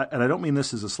because, and I don't mean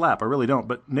this as a slap, I really don't,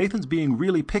 but Nathan's being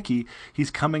really picky. He's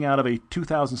coming out of a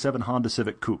 2007 Honda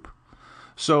Civic Coupe.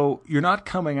 So you're not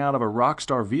coming out of a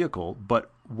Rockstar vehicle,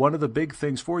 but one of the big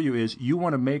things for you is you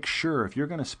want to make sure, if you're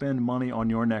going to spend money on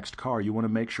your next car, you want to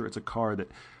make sure it's a car that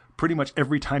pretty much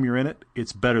every time you're in it,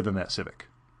 it's better than that Civic.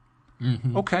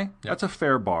 Mm-hmm. Okay, yep. That's a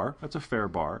fair bar.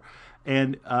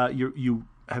 And you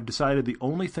have decided the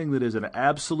only thing that is an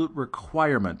absolute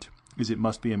requirement is it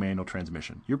must be a manual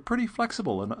transmission. You're pretty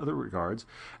flexible in other regards.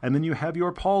 And then you have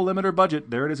your Paul limiter budget.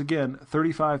 There it is again,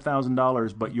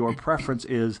 $35,000. But your preference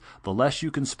is the less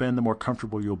you can spend, the more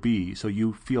comfortable you'll be. So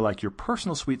you feel like your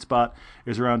personal sweet spot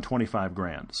is around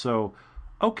 $25,000. So,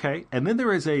 okay. And then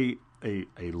there is a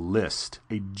list,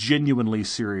 a genuinely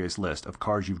serious list of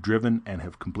cars you've driven and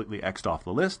have completely X'd off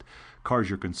the list, cars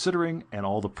you're considering, and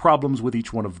all the problems with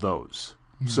each one of those.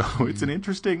 So it's an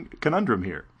interesting conundrum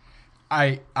here.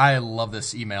 I love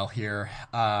this email here.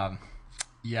 I'm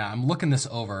looking this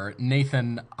over.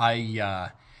 Nathan,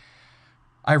 I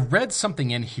read something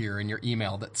in here in your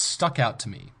email that stuck out to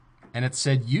me, and it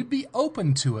said you'd be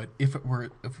open to it if it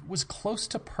was close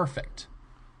to perfect.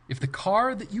 If the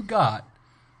car that you got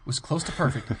was close to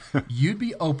perfect, you'd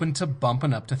be open to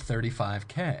bumping up to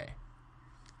 $35,000.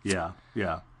 Yeah.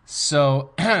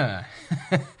 So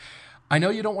I know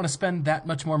you don't want to spend that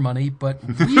much more money, but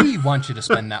we want you to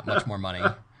spend that much more money.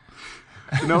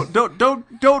 No,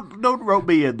 don't rope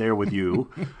me in there with you.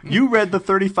 You read the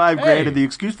 $35,000 and the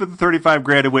excuse for the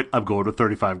 $35,000 and went, I'm going to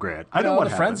 $35,000. I know what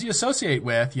happened. Friends you associate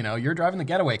with, you're driving the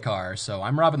getaway car, so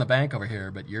I'm robbing the bank over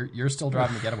here, but you're still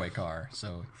driving the getaway car,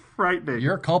 so frightening.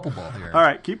 You're culpable here. All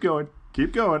right, keep going.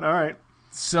 All right.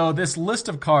 So this list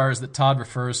of cars that Todd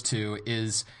refers to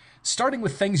is starting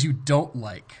with things you don't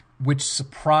like, which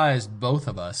surprised both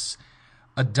of us.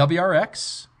 A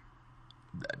WRX,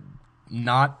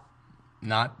 not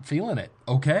feeling it.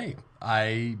 Okay,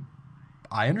 I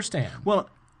understand. Well,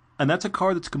 and that's a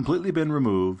car that's completely been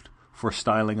removed for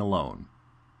styling alone.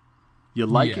 You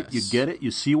like it, you get it,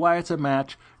 you see why it's a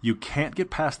match. You can't get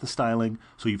past the styling,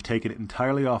 so you've taken it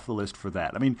entirely off the list for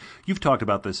that. I mean, you've talked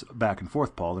about this back and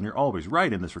forth, Paul, and you're always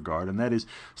right in this regard, and that is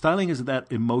styling is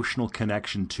that emotional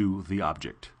connection to the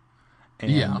object.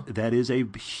 And that is a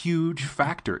huge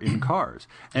factor in cars.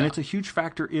 And it's a huge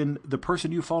factor in the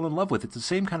person you fall in love with. It's the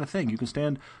same kind of thing. You can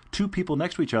stand two people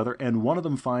next to each other, and one of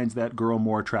them finds that girl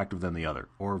more attractive than the other,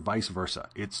 or vice versa.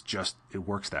 It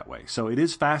works that way. So it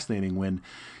is fascinating when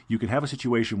you can have a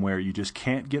situation where you just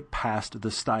can't get past the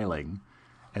styling,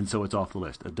 and so it's off the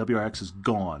list. A WRX is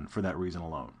gone for that reason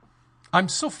alone. I'm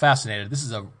so fascinated. This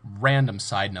is a random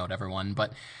side note, everyone,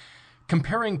 but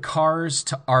comparing cars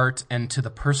to art and to the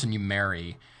person you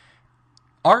marry,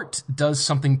 art does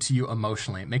something to you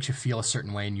emotionally. It makes you feel a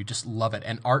certain way and you just love it.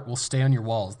 And art will stay on your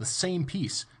walls, the same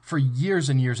piece, for years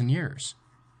and years and years.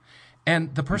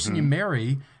 And the person you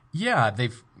marry,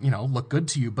 they've, look good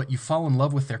to you, but you fall in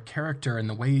love with their character and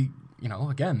the way,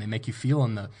 again, they make you feel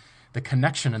in the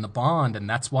connection and the bond. And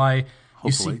that's why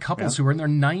you see couples who are in their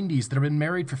 90s that have been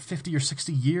married for 50 or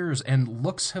 60 years and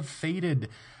looks have faded,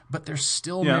 but they're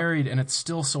still married, and it's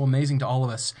still so amazing to all of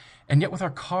us. And yet with our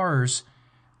cars,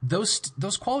 those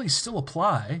qualities still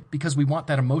apply because we want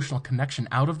that emotional connection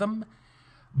out of them,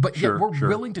 but yet we're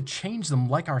willing to change them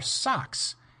like our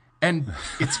socks. And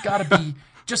it's got to be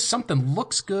just something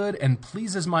looks good and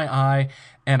pleases my eye,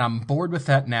 and I'm bored with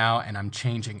that now, and I'm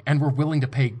changing. And we're willing to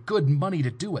pay good money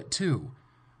to do it, too.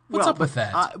 What's up with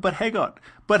that? But hang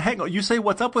on. You say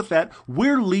what's up with that?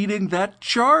 We're leading that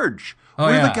charge.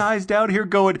 We're the guys down here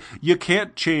going, you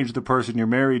can't change the person you're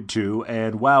married to,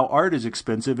 and wow, art is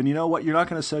expensive, and you know what? You're not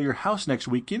going to sell your house next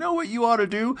week. You know what you ought to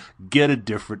do? Get a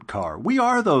different car. We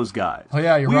are those guys. Oh,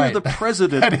 yeah, you're right. We're the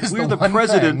president. We're the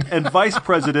president and vice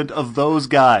president of those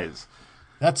guys.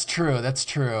 That's true.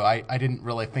 I didn't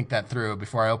really think that through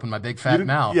before I opened my big fat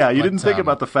mouth. Yeah, you didn't think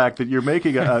about the fact that you're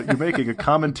making a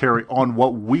commentary on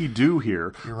what we do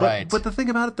here. You're right. But the thing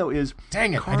about it though is,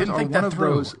 dang it, I didn't think that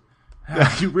through.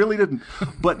 You really didn't.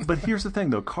 But here's the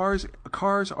thing though, cars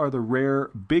are the rare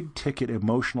big ticket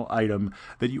emotional item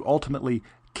that you ultimately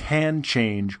can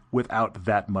change without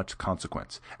that much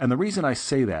consequence. And the reason I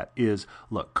say that is,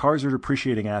 look, cars are a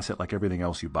depreciating asset like everything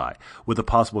else you buy, with the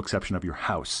possible exception of your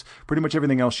house. Pretty much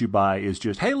everything else you buy is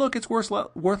just, hey, look, it's worth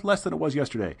less than it was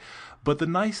yesterday. But the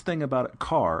nice thing about a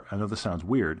car, I know this sounds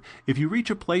weird, if you reach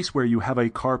a place where you have a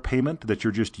car payment that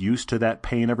you're just used to that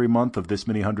paying every month of this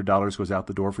many $100 goes out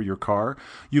the door for your car,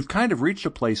 you've kind of reached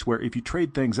a place where if you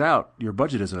trade things out, your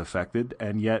budget isn't affected,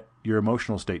 and yet your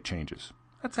emotional state changes.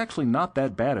 That's actually not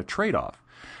that bad a trade-off.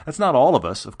 That's not all of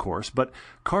us, of course, but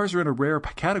cars are in a rare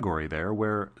category there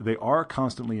where they are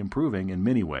constantly improving in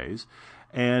many ways,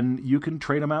 and you can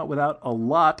trade them out without a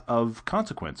lot of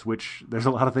consequence, which there's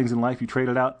a lot of things in life you trade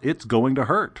it out, it's going to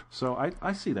hurt. So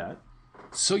I see that.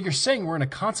 So you're saying we're in a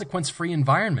consequence-free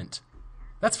environment.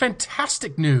 That's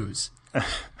fantastic news.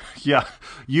 Yeah,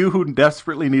 you who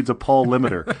desperately needs a Paul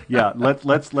limiter. Yeah,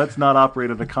 let's not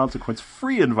operate in a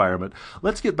consequence-free environment.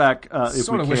 Let's get back, if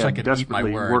we can,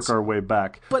 desperately work our way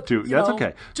back to. That's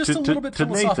okay. Just a little bit to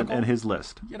Nathan and his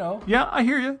list. Yeah, I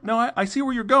hear you. No, I see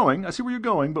where you're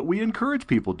going. But we encourage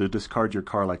people to discard your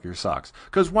car like your socks.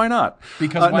 Because why not?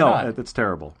 Because why not? No, that's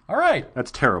terrible. All right,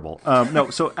 that's terrible. No,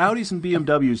 so Audis and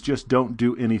BMWs just don't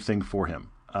do anything for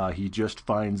him. He just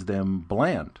finds them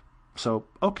bland. So,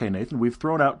 okay, Nathan, we've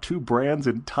thrown out two brands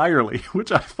entirely, which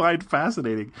I find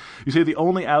fascinating. You say the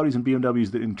only Audis and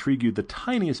BMWs that intrigue you the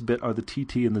tiniest bit are the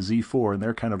TT and the Z4, and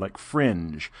they're kind of like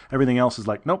fringe. Everything else is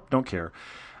like, nope, don't care.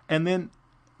 And then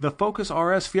the Focus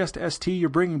RS, Fiesta ST, you're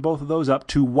bringing both of those up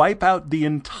to wipe out the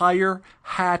entire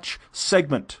hatch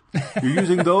segment. You're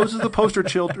using those as the poster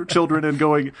children and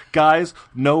going, guys,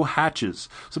 no hatches.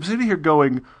 So I'm sitting here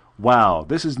going, wow,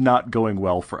 this is not going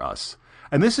well for us.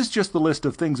 And this is just the list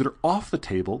of things that are off the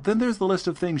table. Then there's the list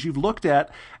of things you've looked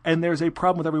at, and there's a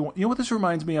problem with everyone. You know what this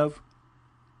reminds me of?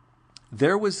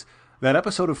 There was that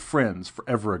episode of Friends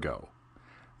forever ago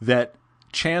that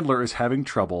Chandler is having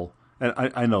trouble. And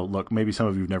I know, look, maybe some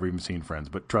of you have never even seen Friends,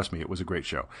 but trust me, it was a great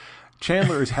show.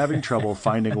 Chandler is having trouble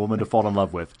finding a woman to fall in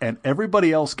love with, and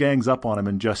everybody else gangs up on him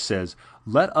and just says,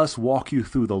 let us walk you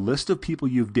through the list of people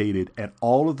you've dated and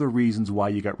all of the reasons why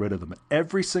you got rid of them.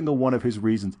 Every single one of his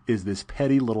reasons is this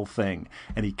petty little thing,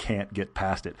 and he can't get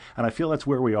past it. And I feel that's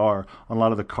where we are on a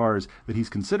lot of the cars that he's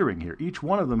considering here. Each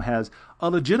one of them has a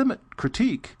legitimate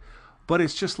critique, but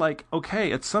it's just like,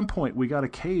 okay, at some point we got to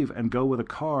cave and go with a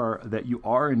car that you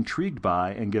are intrigued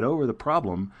by and get over the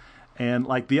problem. And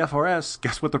like the FRS,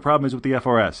 guess what the problem is with the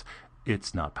FRS?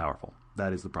 It's not powerful.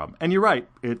 That is the problem. And you're right,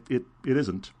 it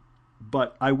isn't.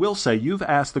 But I will say, you've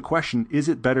asked the question, is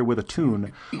it better with a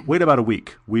tune? Wait about a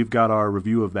week. We've got our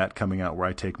review of that coming out where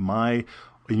I take my,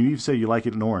 and you say you like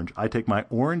it in orange, I take my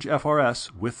orange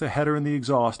FRS with the header and the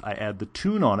exhaust, I add the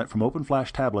tune on it from Open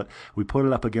Flash Tablet, we put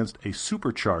it up against a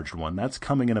supercharged one. That's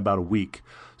coming in about a week.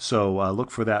 So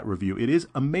look for that review. It is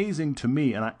amazing to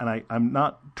me, and I'm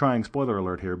not trying spoiler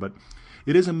alert here, but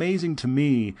it is amazing to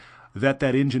me that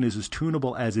engine is as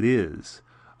tunable as it is,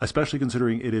 especially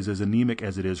considering it is as anemic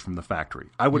as it is from the factory.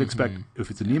 I would expect if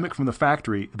it's anemic from the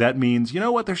factory, that means, you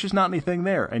know what, there's just not anything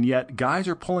there. And yet guys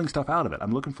are pulling stuff out of it.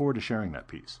 I'm looking forward to sharing that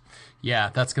piece.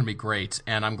 Yeah, that's going to be great.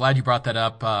 And I'm glad you brought that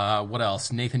up. What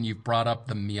else? Nathan, you've brought up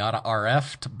the Miata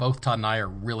RF. Both Todd and I are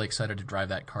really excited to drive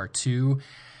that car too.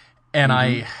 And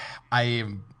I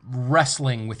am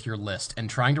wrestling with your list and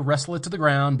trying to wrestle it to the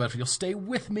ground, but if you'll stay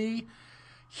with me,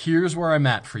 here's where I'm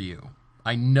at for you.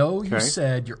 I know you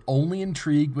said you're only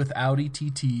intrigued with Audi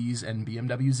TTs and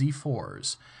BMW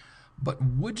Z4s, but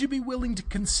would you be willing to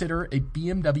consider a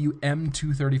BMW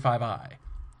M235i?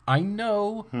 I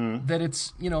know that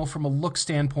it's, from a look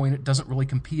standpoint, it doesn't really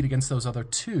compete against those other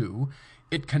two.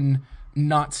 It can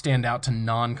not stand out to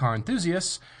non-car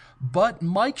enthusiasts, but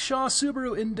Mike Shaw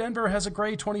Subaru in Denver has a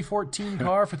gray 2014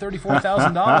 car for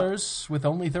 $34,000 with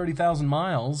only 30,000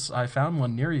 miles. I found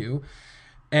one near you.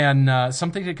 And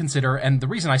something to consider, and the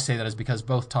reason I say that is because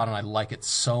both Todd and I like it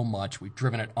so much. We've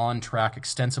driven it on track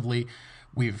extensively.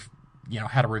 We've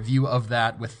had a review of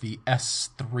that with the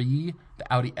S3,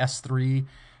 the Audi S3,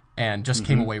 and just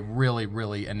came away really,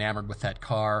 really enamored with that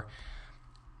car.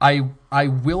 I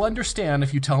will understand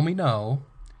if you tell me no,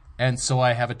 and so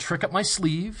I have a trick up my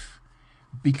sleeve,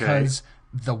 because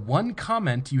the one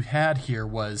comment you had here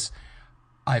was,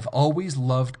 I've always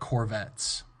loved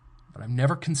Corvettes, but I've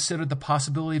never considered the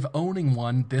possibility of owning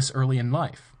one this early in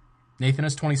life. Nathan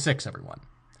is 26, everyone.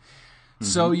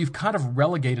 So you've kind of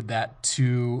relegated that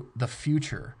to the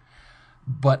future.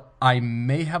 But I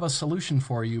may have a solution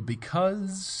for you,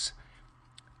 because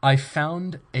I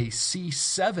found a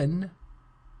C7,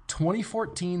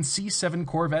 2014 C7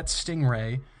 Corvette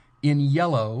Stingray in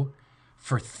yellow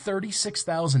for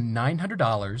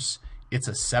 $36,900. It's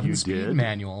a 7-speed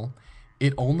manual.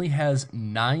 It only has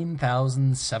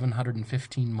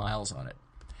 9,715 miles on it.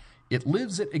 It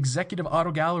lives at Executive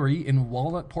Auto Gallery in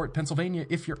Walnutport, Pennsylvania,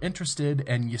 if you're interested,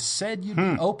 and you said you'd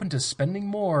be open to spending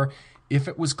more if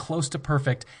it was close to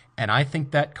perfect, and I think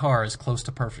that car is close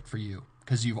to perfect for you,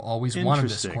 because you've always wanted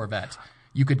this Corvette.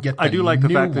 You could get the I do like the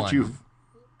new fact one.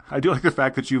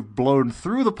 that you've blown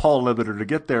through the Paul limiter to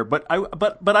get there, but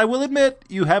I will admit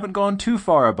you haven't gone too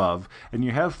far above, and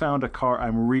you have found a car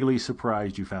I'm really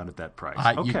surprised you found at that price.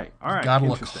 Okay, all right. Gotta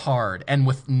look hard, and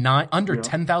with under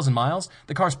 10,000 miles,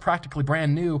 the car's practically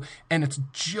brand new, and it's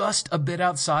just a bit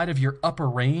outside of your upper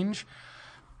range.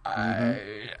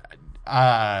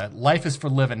 Life is for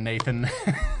living, Nathan.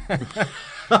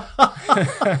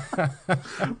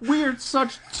 We are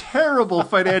such terrible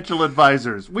financial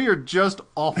advisors. We are just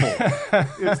awful.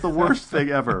 It's the worst thing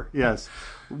ever. Yes.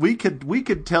 We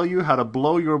could tell you how to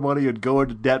blow your money and go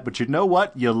into debt, but you know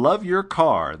what? You love your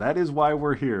car. That is why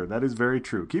we're here. That is very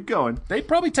true. Keep going. They'd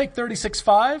probably take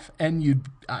 36.5, and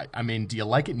I mean, do you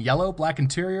like it in yellow, black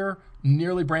interior,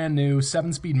 nearly brand new,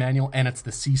 7-speed manual, and it's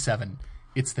the C7.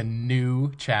 It's the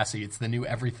new chassis. It's the new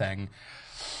everything.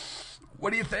 What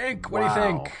do you think? What do you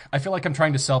think? I feel like I'm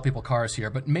trying to sell people cars here,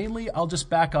 but mainly I'll just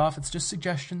back off. It's just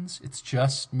suggestions. It's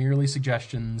just merely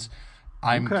suggestions.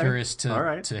 I'm curious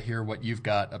to hear what you've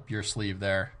got up your sleeve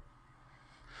there.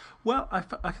 Well,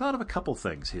 I thought of a couple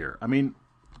things here. I mean,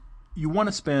 you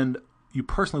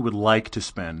personally would like to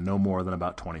spend no more than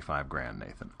about $25,000,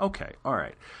 Nathan. Okay, all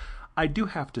right. I do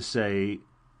have to say,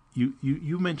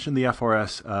 you mentioned the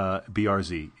FRS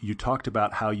BRZ. You talked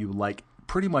about how you like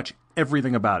pretty much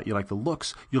everything about it. You like the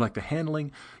looks, you like the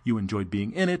handling, you enjoyed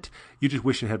being in it, you just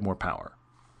wish it had more power.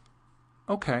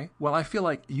 Okay, well, I feel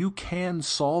like you can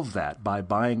solve that by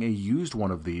buying a used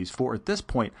one of these for, at this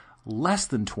point, less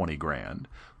than $20,000,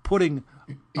 putting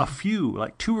a few,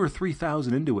 like 2,000 or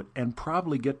 3,000 into it, and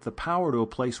probably get the power to a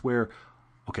place where,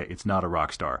 okay, it's not a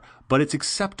rock star, but it's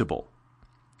acceptable.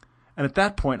 And at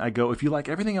that point, I go, if you like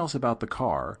everything else about the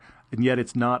car, and yet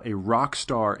it's not a rock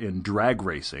star in drag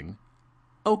racing,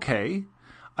 okay,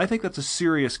 I think that's a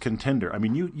serious contender. I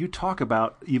mean, you talk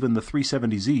about even the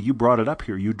 370Z. You brought it up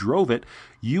here. You drove it.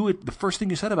 The first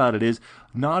thing you said about it is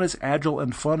not as agile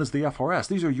and fun as the FRS.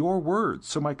 These are your words.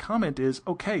 So my comment is,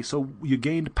 okay, so you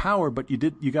gained power, but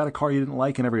you got a car you didn't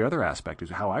like in every other aspect is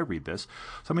how I read this.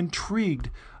 So I'm intrigued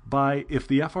by if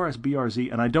the FRS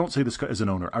BRZ, and I don't say this as an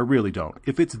owner, I really don't.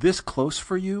 If it's this close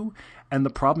for you and the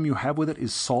problem you have with it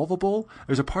is solvable,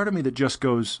 there's a part of me that just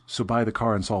goes, so buy the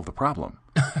car and solve the problem.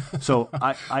 So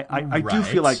I do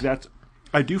feel like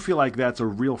that's a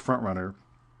real front runner.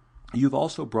 You've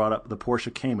also brought up the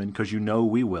Porsche Cayman because you know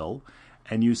we will,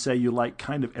 and you say you like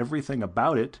kind of everything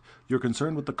about it. You're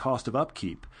concerned with the cost of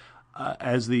upkeep.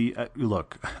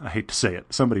 Look, I hate to say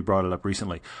it. Somebody brought it up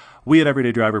recently. We at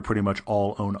Everyday Driver pretty much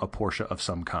all own a Porsche of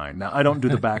some kind. Now, I don't do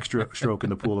the backstroke in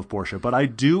the pool of Porsche, but I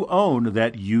do own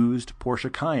that used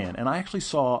Porsche Cayenne. And I actually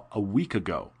saw a week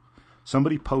ago,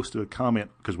 somebody posted a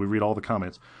comment, because we read all the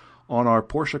comments, on our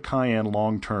Porsche Cayenne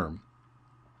long term.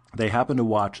 They happened to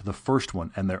watch the first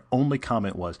one, and their only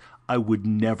comment was, I would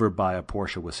never buy a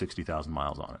Porsche with 60,000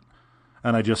 miles on it.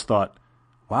 And I just thought,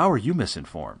 wow, are you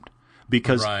misinformed?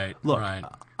 Because,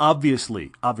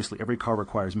 obviously, every car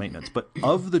requires maintenance. But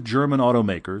of the German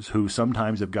automakers who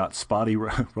sometimes have got spotty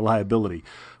reliability,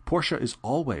 Porsche is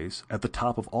always at the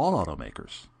top of all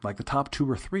automakers, like the top 2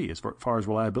 or 3 as far as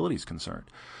reliability is concerned.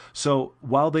 So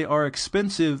while they are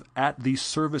expensive at these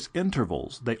service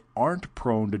intervals, they aren't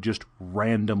prone to just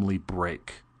randomly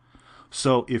break.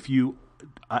 So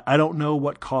I don't know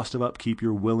what cost of upkeep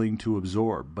you're willing to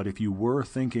absorb, but if you were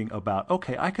thinking about,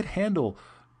 okay, I could handle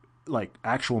like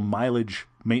actual mileage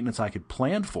maintenance I could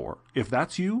plan for, if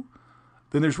that's you,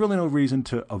 then there's really no reason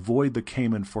to avoid the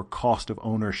Cayman for cost of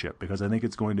ownership, because I think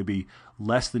it's going to be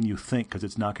less than you think because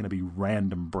it's not going to be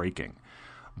random braking.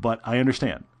 But I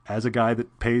understand, as a guy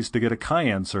that pays to get a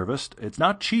Cayenne serviced, it's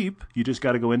not cheap. You just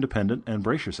got to go independent and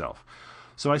brace yourself.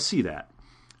 So I see that.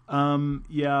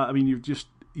 Yeah, I mean,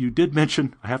 you did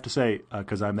mention, I have to say,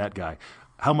 because I'm that guy,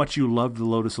 how much you loved the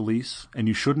Lotus Elise, and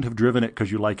you shouldn't have driven it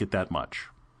because you like it that much.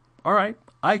 All right,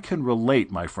 I can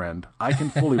relate, my friend. I can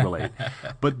fully relate.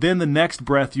 But then the next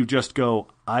breath you just go,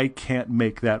 I can't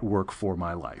make that work for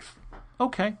my life.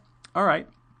 Okay, all right.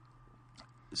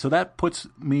 So that puts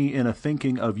me in a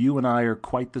thinking of you and I are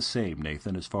quite the same,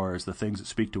 Nathan, as far as the things that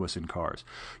speak to us in cars.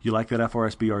 You like that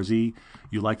FRS BRZ,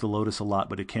 you like the Lotus a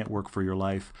lot, but it can't work for your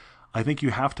life. I think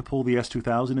you have to pull the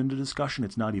S2000 into discussion.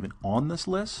 It's not even on this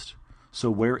list.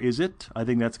 So where is it? I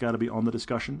think that's got to be on the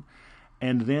discussion.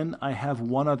 And then I have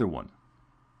one other one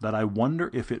that I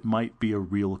wonder if it might be a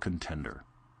real contender.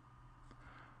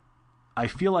 I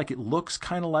feel like it looks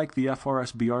kind of like the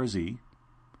FRS BRZ.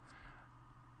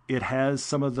 It has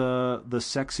some of the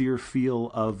sexier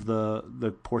feel of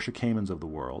the Porsche Caymans of the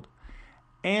world.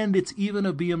 And it's even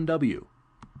a BMW.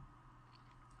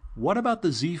 What about the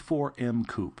Z4M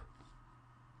Coupe?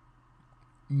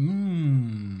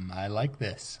 I like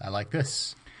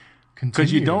this.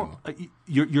 Because you don't,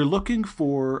 you're looking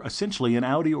for essentially an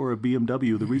Audi or a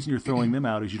BMW. The reason you're throwing them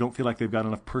out is you don't feel like they've got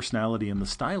enough personality in the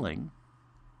styling.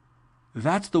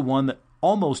 That's the one that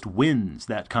almost wins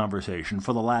that conversation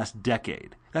for the last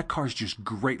decade. That car's just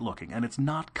great looking, and it's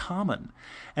not common.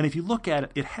 And if you look at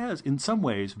it, it has, in some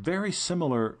ways, very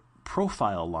similar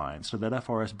profile lines to that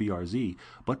FRS BRZ,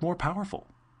 but more powerful.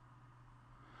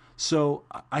 So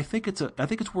I think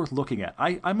it's worth looking at.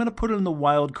 I'm going to put it in the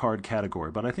wild card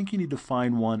category, but I think you need to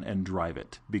find one and drive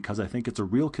it, because I think it's a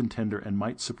real contender and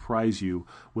might surprise you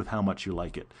with how much you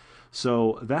like it.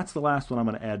 So that's the last one I'm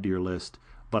going to add to your list,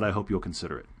 but I hope you'll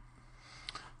consider it.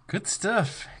 Good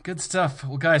stuff.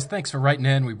 Well, guys, thanks for writing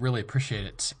in. We really appreciate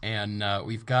it. And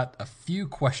we've got a few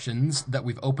questions that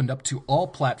we've opened up to all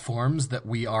platforms that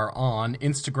we are on,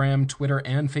 Instagram, Twitter,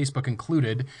 and Facebook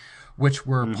included, which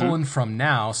we're pulling from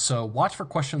now. So watch for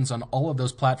questions on all of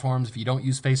those platforms. If you don't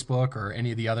use Facebook or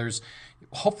any of the others,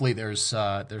 hopefully there's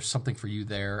something for you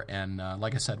there. And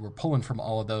like I said, we're pulling from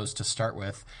all of those to start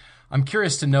with. I'm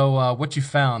curious to know what you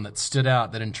found that stood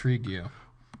out, that intrigued you.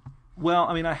 Well,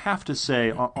 I mean, I have to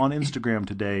say, on Instagram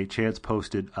today, Chance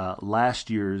posted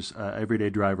last year's Everyday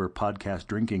Driver podcast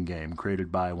drinking game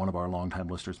created by one of our longtime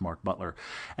listeners, Mark Butler.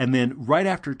 And then right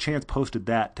after Chance posted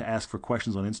that to ask for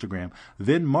questions on Instagram,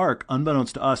 then Mark,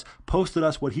 unbeknownst to us, posted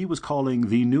us what he was calling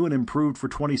the new and improved for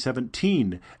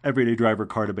 2017 Everyday Driver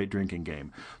car debate drinking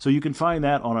game. So you can find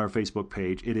that on our Facebook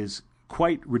page. It is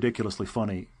quite ridiculously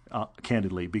funny.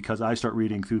 Candidly, because I start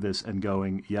reading through this and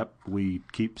going, yep, we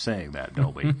keep saying that,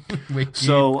 don't we?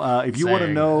 So if you want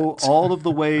to know all of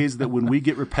the ways that when we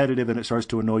get repetitive and it starts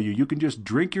to annoy you, you can just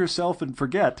drink yourself and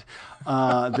forget.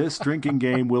 This drinking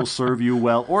game will serve you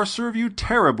well or serve you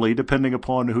terribly, depending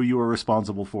upon who you are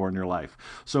responsible for in your life.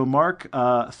 So, Mark,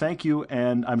 thank you,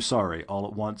 and I'm sorry all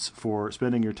at once for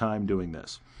spending your time doing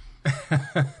this.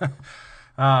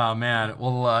 Oh, man.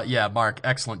 Well, yeah, Mark,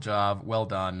 excellent job. Well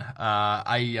done.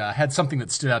 I had something that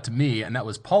stood out to me, and that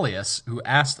was Paulius, who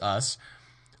asked us,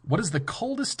 what is the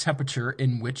coldest temperature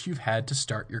in which you've had to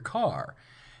start your car?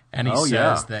 And he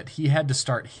says that he had to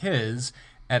start his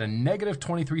at a negative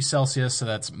 23 Celsius, so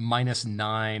that's minus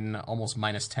 9, almost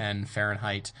minus 10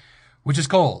 Fahrenheit, which is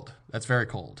cold. That's very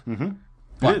cold.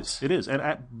 Mm-hmm. It is.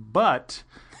 But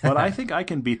I think I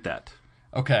can beat that.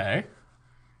 Okay.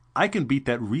 I can beat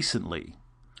that recently.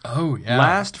 Oh, yeah.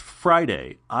 Last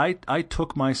Friday, I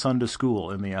took my son to school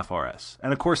in the FRS.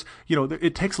 And, of course,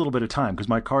 it takes a little bit of time because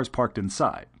my car's parked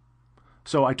inside.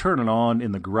 So I turn it on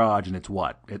in the garage, and it's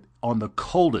on the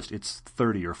coldest, it's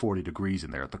 30 or 40 degrees in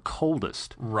there, at the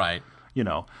coldest. Right.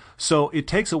 So it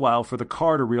takes a while for the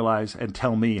car to realize and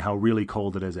tell me how really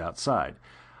cold it is outside.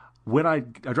 When I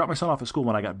dropped my son off at school,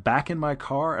 when I got back in my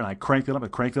car and I cranked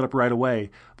it up right away,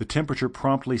 the temperature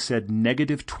promptly said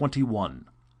negative 21.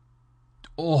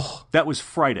 Oh, that was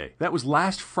Friday. That was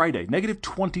last Friday. Negative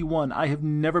 21. I have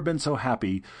never been so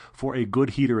happy for a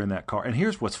good heater in that car. And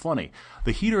here's what's funny.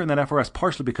 The heater in that FRS,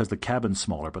 partially because the cabin's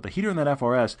smaller, but the heater in that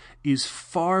FRS is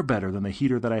far better than the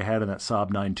heater that I had in that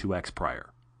Saab 9.2X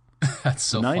prior. That's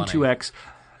so funny.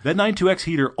 That 9.2X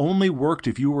heater only worked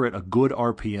if you were at a good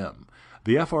RPM.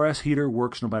 The FRS heater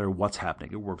works no matter what's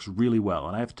happening. It works really well.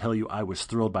 And I have to tell you, I was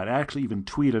thrilled by it. I actually even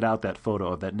tweeted out that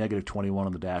photo of that negative 21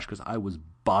 on the dash because I was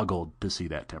boggled to see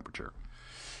that temperature.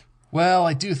 Well,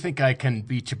 I do think I can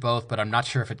beat you both, but I'm not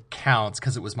sure if it counts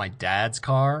because it was my dad's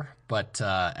car. But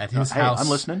at his house, I'm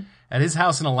listening. At his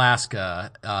house in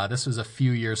Alaska, this was a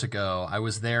few years ago. I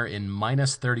was there in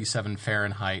minus 37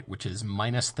 Fahrenheit, which is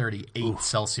minus 38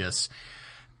 Celsius.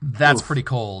 That's pretty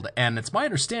cold. And it's my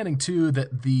understanding, too, that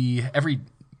every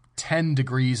 10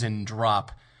 degrees in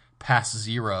drop past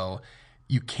zero,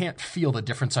 you can't feel the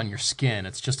difference on your skin.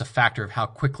 It's just a factor of how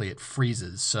quickly it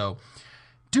freezes. So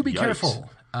do be careful.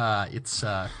 It's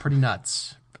pretty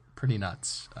nuts. Pretty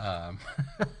nuts.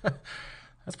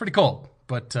 That's pretty cold.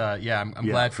 But I'm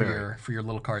glad for your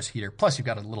little car's heater. Plus, you've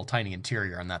got a little tiny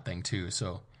interior on that thing, too.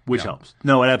 So which helps.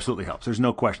 No, it absolutely helps. There's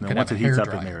no question. And once it heats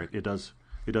up in there, it does.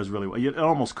 It does really well. It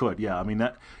almost could, yeah. I mean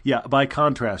by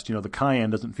contrast, the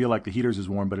Cayenne doesn't feel like the heater's as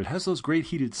warm, but it has those great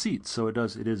heated seats, so it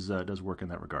does work in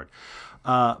that regard.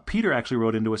 Peter actually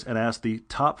wrote into us and asked the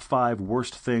top 5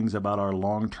 worst things about our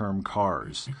long-term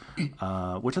cars,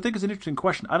 which I think is an interesting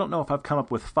question. I don't know if I've come up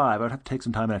with 5. I'd have to take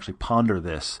some time and actually ponder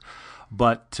this.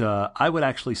 But I would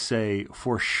actually say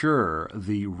for sure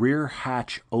the rear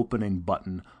hatch opening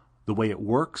button, the way it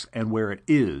works and where it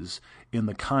is in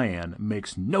the Cayenne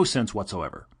makes no sense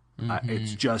whatsoever. I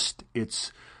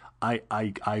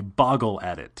boggle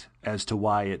at it as to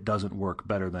why it doesn't work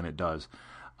better than it does.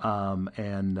 And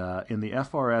in the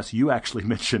FRS, you actually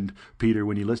mentioned, Peter,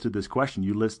 when you listed this question,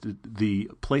 you listed the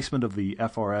placement of the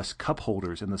FRS cup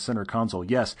holders in the center console.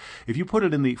 Yes, if you put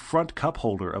it in the front cup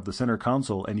holder of the center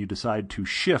console and you decide to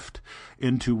shift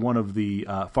into one of the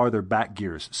farther back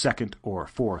gears, second or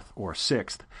fourth or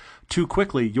sixth, too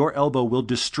quickly, your elbow will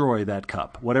destroy that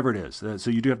cup, whatever it is. So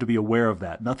you do have to be aware of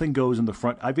that. Nothing goes in the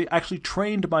front. I've actually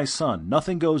trained my son.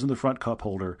 Nothing goes in the front cup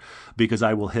holder because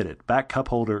I will hit it. Back cup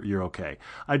holder, you're okay.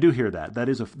 I do hear that. That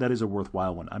is a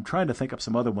worthwhile one. I'm trying to think of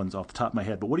some other ones off the top of my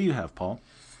head, but what do you have, Paul?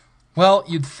 Well,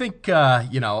 you'd think,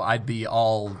 I'd be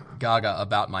all gaga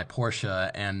about my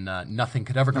Porsche and nothing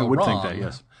could ever go wrong. I would think that,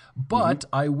 yes. But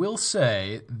I will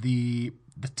say the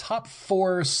top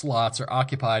 4 slots are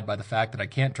occupied by the fact that I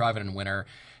can't drive it in winter,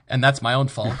 and that's my own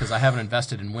fault because I haven't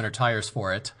invested in winter tires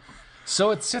for it.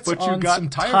 So it sits but on you got some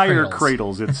tire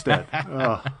cradles instead.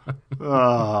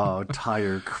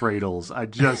 Tire cradles.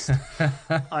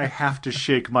 I have to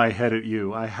shake my head at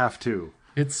you. I have to.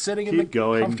 It's sitting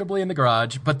comfortably in the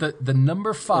garage. But the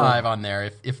number 5 on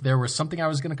there, if there was something I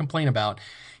was going to complain about,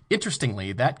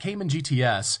 interestingly, that came in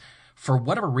GTS. For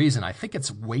whatever reason, I think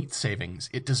it's weight savings.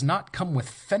 It does not come with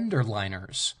fender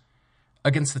liners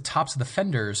against the tops of the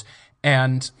fenders.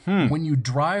 And when you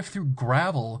drive through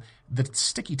gravel, the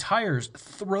sticky tires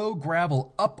throw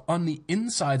gravel up on the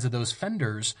insides of those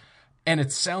fenders, and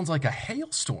it sounds like a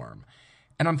hailstorm.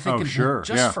 And I'm thinking,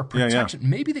 for protection,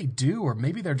 maybe they do, or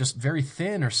maybe they're just very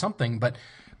thin or something, but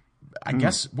I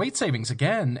guess weight savings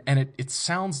again, and it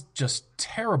sounds just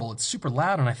terrible. It's super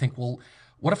loud, and I think, well,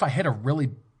 what if I hit a really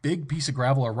big piece of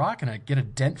gravel or rock and I get a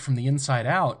dent from the inside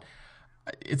out?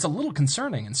 It's a little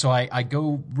concerning, and so I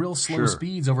go real slow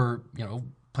speeds over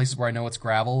places where I know it's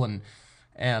gravel, and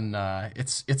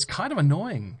it's kind of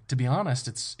annoying, to be honest.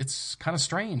 It's kind of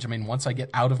strange. I mean, once I get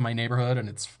out of my neighborhood and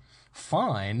it's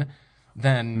fine,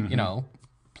 then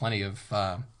plenty of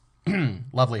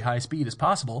lovely high speed is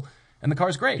possible, and the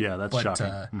car's great. Yeah, that's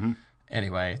shocking.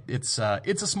 Anyway, it's a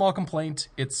small complaint.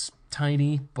 It's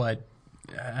tiny, but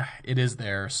it is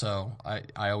there, so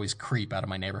I always creep out of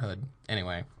my neighborhood.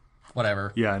 Anyway,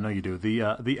 whatever. Yeah, I know you do. The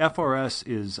FRS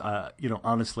is,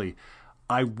 honestly,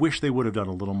 I wish they would have done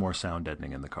a little more sound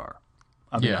deadening in the car.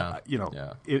 I mean,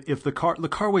 if the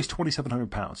car weighs 2,700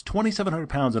 pounds, 2,700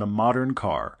 pounds in a modern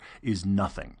car is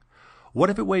nothing. What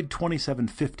if it weighed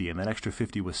 2,750 and that extra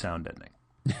 50 was sound deadening?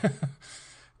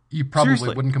 You probably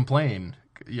Seriously. wouldn't complain.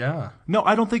 Yeah. No,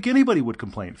 I don't think anybody would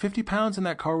complain. 50 pounds in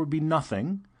that car would be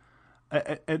nothing.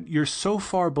 And you're so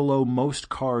far below most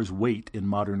cars' weight in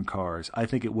modern cars. I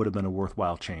think it would have been a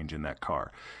worthwhile change in that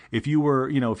car. If you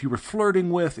were flirting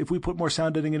with, if we put more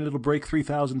sound deadening in it, it'll break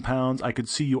 3,000 pounds. I could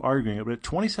see you arguing it. But at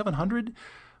 2,700,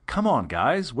 come on,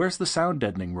 guys. Where's the sound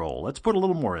deadening roll? Let's put a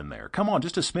little more in there. Come on,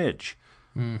 just a smidge.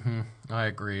 I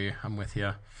agree. I'm with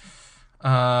you.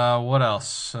 What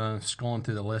else? Scrolling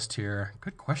through the list here.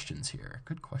 Good questions here.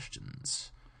 Good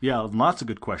questions. Yeah, lots of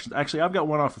good questions. Actually, I've got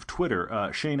one off of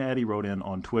Twitter. Shane Addy wrote in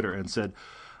on Twitter and said,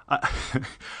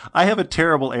 I have a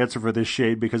terrible answer for this,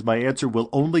 Shane, because my answer will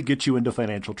only get you into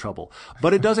financial trouble.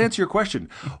 But it does answer your question.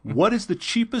 What is the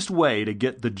cheapest way to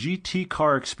get the GT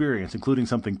car experience, including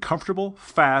something comfortable,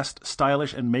 fast,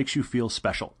 stylish, and makes you feel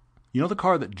special? You know the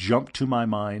car that jumped to my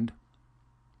mind?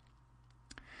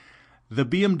 The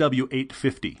BMW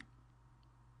 850.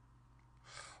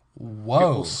 Whoa.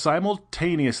 It will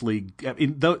simultaneously,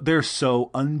 they're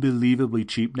so unbelievably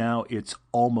cheap now, it's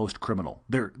almost criminal.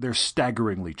 They're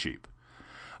staggeringly cheap.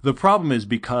 The problem is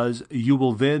because you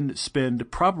will then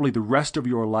spend probably the rest of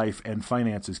your life and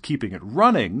finances keeping it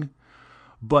running,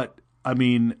 but I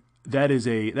mean,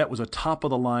 that was a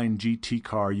top-of-the-line GT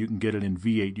car. You can get it in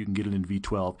V8. You can get it in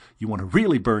V12. You want to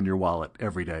really burn your wallet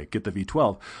every day, get the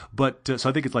V12. But so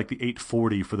I think it's like the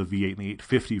 840 for the V8 and the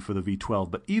 850 for the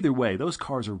V12. But either way, those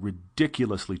cars are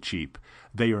ridiculously cheap.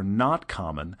 They are not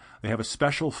common. They have a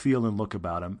special feel and look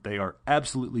about them. They are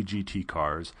absolutely GT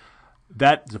cars.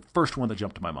 That's the first one that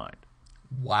jumped to my mind.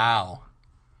 Wow.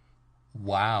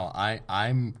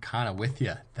 I'm kind of with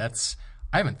you. I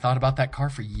haven't thought about that car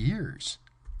for years.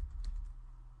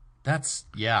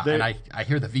 And I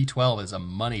hear the V12 is a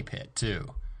money pit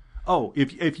too. Oh,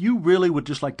 if you really would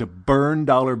just like to burn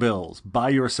dollar bills, buy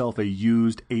yourself a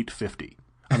used 850.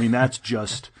 I mean, that's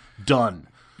just done.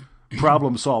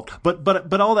 Problem solved.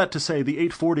 But all that to say, the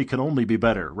 840 can only be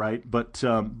better, right? But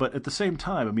at the same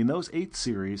time, I mean, those 8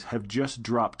 Series have just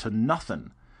dropped to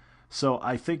nothing So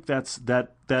I think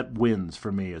that wins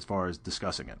for me as far as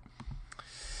discussing it.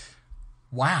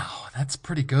 Wow, that's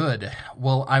pretty good.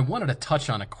 Well, I wanted to touch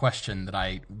on a question that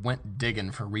I went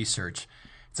digging for research.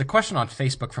 It's a question on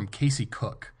Facebook from Casey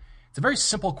Cook. It's a very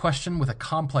simple question with a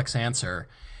complex answer.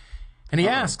 And he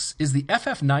asks, is the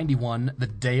FF91 the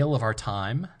Dale of our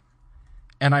time?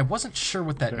 And I wasn't sure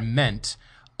what that meant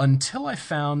until I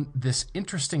found this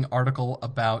interesting article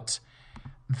about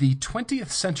the 20th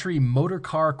Century Motor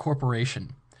Car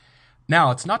Corporation.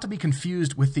 Now, it's not to be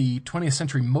confused with the 20th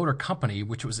Century Motor Company,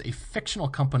 which was a fictional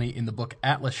company in the book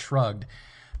Atlas Shrugged.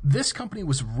 This company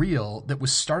was real, that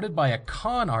was started by a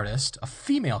con artist, a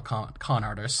female con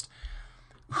artist,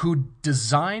 who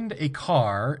designed a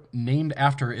car named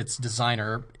after its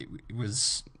designer.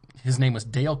 His name was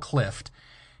Dale Clift,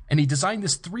 and he designed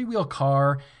this three-wheel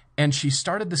car, and she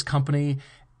started this company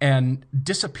and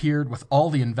disappeared with all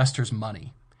the investors'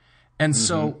 money. And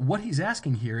so what he's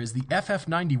asking here is, the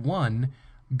FF91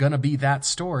 gonna be that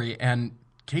story? And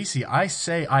Casey, I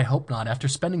say I hope not. After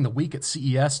spending the week at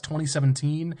CES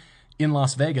 2017 in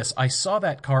Las Vegas, I saw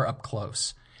that car up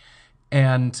close.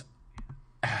 And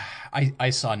I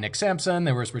saw Nick Sampson.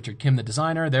 There was Richard Kim, the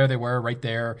designer. There they were, right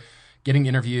there, getting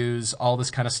interviews, all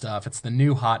this kind of stuff. It's the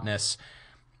new hotness.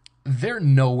 They're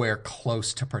nowhere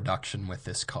close to production with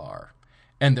this car.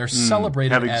 And they're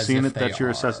celebrated Having as seen if it, they that's your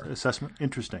are. assessment?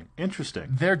 Interesting.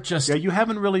 They're just... Yeah, you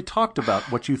haven't really talked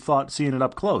about what you thought seeing it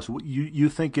up close. You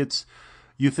think it's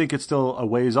still a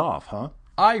ways off, huh?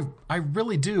 I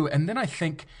really do. And then I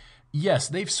think, yes,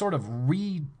 they've sort of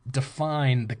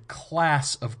redefined the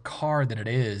class of car that it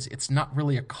is. It's not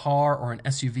really a car or an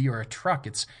SUV or a truck.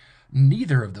 It's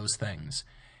neither of those things.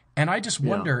 And I just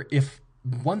wonder if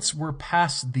once we're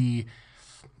past the,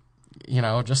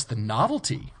 just the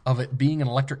novelty of it being an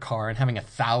electric car and having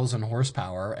 1,000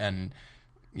 horsepower and,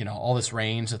 all this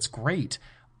range, that's great.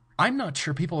 I'm not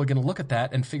sure people are going to look at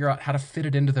that and figure out how to fit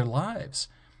it into their lives,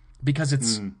 because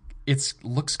it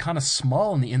looks kind of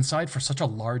small on the inside for such a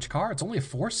large car. It's only a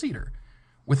 4-seater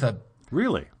with a...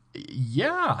 Really?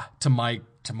 Yeah, to my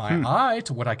eye,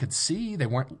 to what I could see. They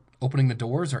weren't opening the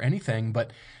doors or anything,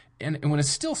 but and when it's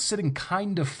still sitting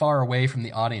kind of far away from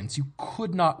the audience, you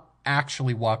could not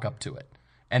actually walk up to it,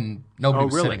 and nobody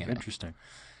was sitting in it. Interesting.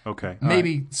 Okay.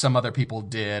 Maybe some other people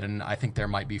did, and I think there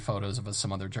might be photos of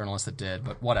some other journalists that did,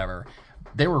 but whatever.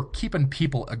 They were keeping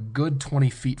people a good 20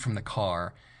 feet from the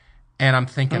car, and I'm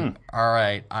thinking, all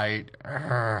right,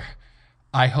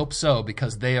 I hope so,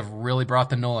 because they have really brought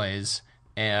the noise,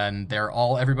 and they're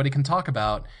all everybody can talk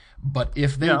about. But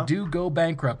if they do go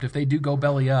bankrupt, if they do go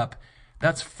belly up,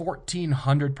 that's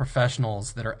 1,400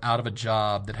 professionals that are out of a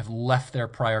job, that have left their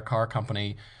prior car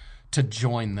company to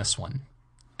join this one.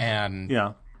 And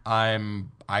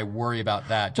I worry about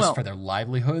that just for their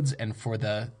livelihoods and for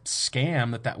the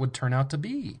scam that would turn out to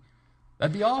be.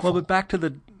 That'd be awful. Well,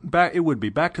 but it would be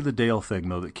back to the Dale thing,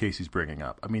 though, that Casey's bringing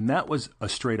up. I mean, that was a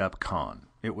straight up con.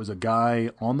 It was a guy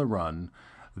on the run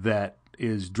that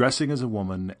is dressing as a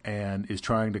woman and is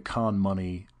trying to con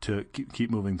money to keep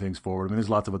moving things forward. I mean,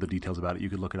 there's lots of other details about it. You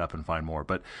could look it up and find more.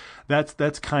 But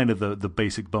that's kind of the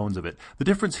basic bones of it. The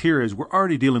difference here is we're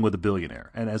already dealing with a billionaire.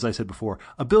 And as I said before,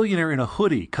 a billionaire in a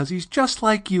hoodie, because he's just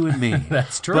like you and me.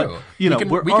 That's true. But,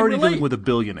 we're already dealing with a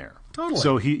billionaire. Totally.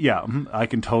 So I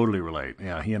can totally relate.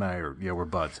 Yeah, he and I we're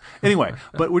buds. Anyway,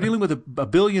 but we're dealing with a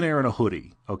billionaire in a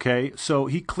hoodie, okay? So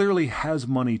he clearly has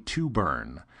money to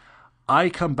burn. I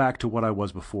come back to what I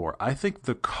was before. I think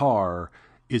the car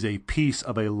is a piece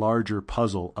of a larger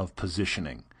puzzle of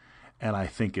positioning. And I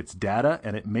think it's data,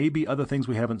 and it may be other things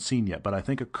we haven't seen yet, but I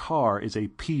think a car is a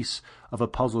piece of a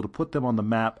puzzle to put them on the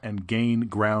map and gain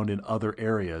ground in other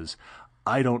areas.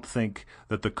 I don't think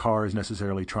that the car is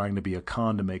necessarily trying to be a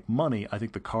con to make money. I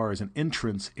think the car is an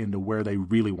entrance into where they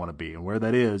really want to be. And where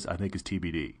that is, I think, is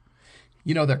TBD.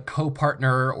 Their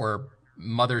co-partner or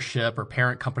mothership or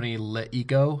parent company,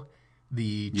 LeEco,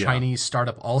 the Chinese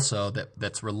startup also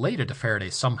that's related to Faraday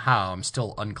somehow, I'm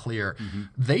still unclear.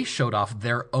 They showed off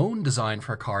their own design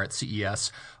for a car at CES,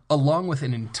 along with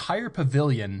an entire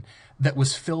pavilion that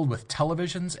was filled with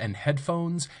televisions and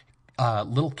headphones,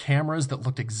 little cameras that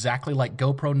looked exactly like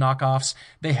GoPro knockoffs.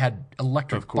 They had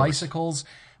electric bicycles.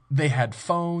 They had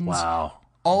phones. Wow.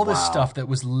 All this stuff that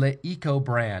was LeEco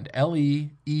brand,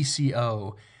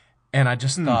 LeEco. And I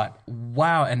just thought,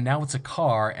 wow, and now it's a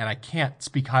car, and I can't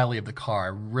speak highly of the car. I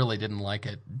really didn't like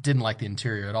it. Didn't like the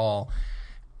interior at all.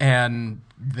 And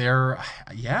they're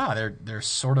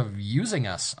sort of using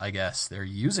us, I guess. They're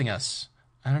using us.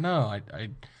 I don't know.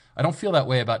 I don't feel that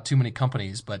way about too many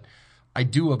companies, but I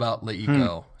do about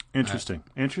LeEco. Interesting.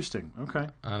 Okay.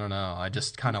 I don't know. I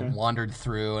just kind of wandered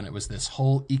through, and it was this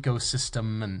whole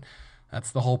ecosystem, and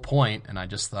that's the whole point. And I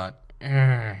just thought,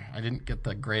 I didn't get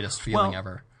the greatest feeling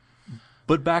ever.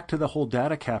 But back to the whole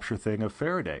data capture thing of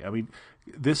Faraday. I mean,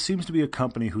 this seems to be a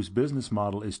company whose business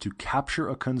model is to capture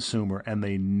a consumer, and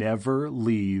they never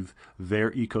leave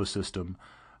their ecosystem.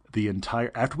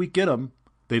 After we get them,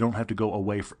 they don't have to go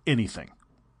away for anything.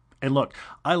 And look,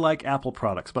 I like Apple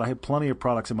products, but I have plenty of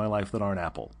products in my life that aren't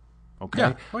Apple. Okay?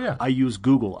 Yeah. Oh, yeah. I use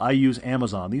Google. I use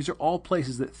Amazon. These are all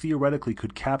places that theoretically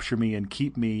could capture me and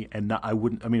keep me, and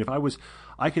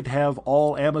I could have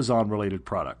all Amazon-related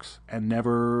products and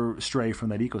never stray from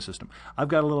that ecosystem. I've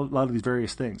got a lot of these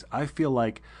various things. I feel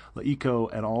like the eco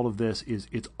and all of this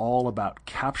it's all about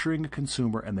capturing a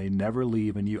consumer, and they never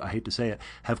leave, and I hate to say it,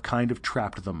 have kind of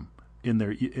trapped them in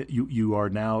their. You are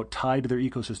now tied to their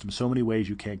ecosystem so many ways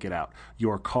you can't get out.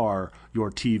 Your car, your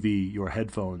TV, your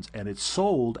headphones, and it's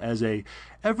sold as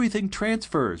everything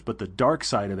transfers. But the dark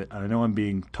side of it, and I know I'm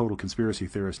being total conspiracy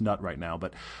theorist nut right now,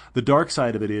 but the dark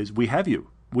side of it is we have you.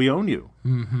 We own you.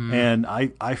 Mm-hmm. And I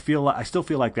still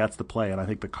feel like that's the play, and I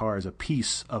think the car is a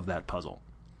piece of that puzzle.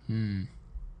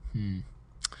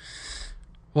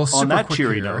 Well, on that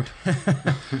cheery note.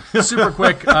 Super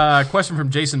quick question from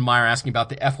Jason Meyer asking about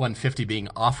the F-150 being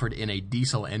offered in a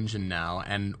diesel engine now,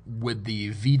 and would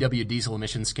the VW diesel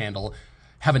emission scandal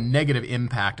have a negative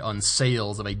impact on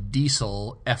sales of a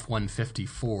diesel F-150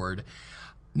 Ford?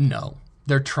 No.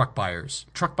 They're truck buyers.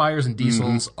 Truck buyers and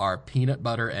diesels are peanut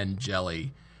butter and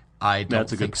jelly. I don't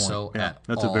think so at all.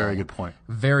 That's a very good point.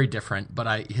 Very different.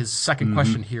 But his second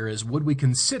question here is, would we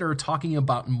consider talking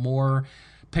about more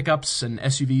pickups and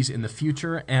SUVs in the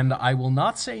future? And I will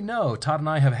not say no. Todd and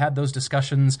I have had those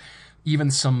discussions, even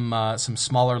some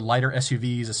smaller, lighter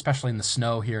SUVs, especially in the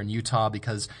snow here in Utah,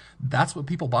 because that's what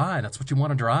people buy. That's what you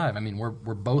want to drive. I mean, we're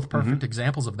both perfect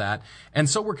examples of that. And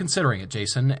so we're considering it,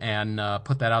 Jason, and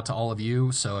put that out to all of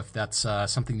you. So if that's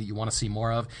something that you want to see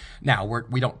more of. Now,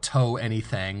 we don't tow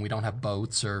anything. We don't have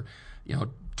boats or,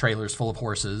 trailers full of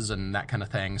horses and that kind of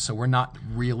thing. So we're not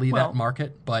really that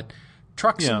market, but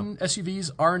trucks and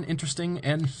SUVs are an interesting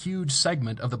and huge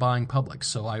segment of the buying public.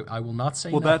 So I will not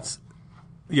say no. That's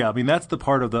the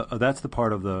part of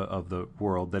the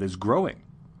world that is growing.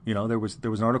 There was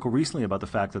an article recently about the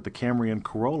fact that the Camry and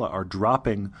Corolla are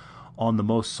dropping on the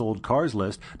most sold cars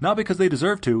list, not because they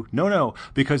deserve to, no,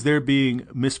 because they're being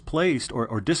misplaced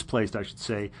or displaced, I should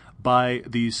say, by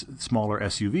these smaller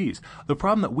SUVs. The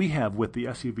problem that we have with the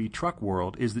SUV truck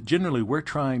world is that generally we're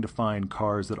trying to find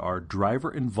cars that are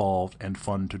driver involved and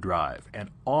fun to drive,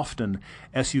 and often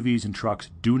SUVs and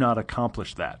trucks do not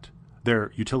accomplish that.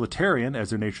 They're utilitarian, as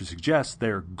their nature suggests.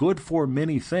 They're good for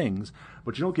many things,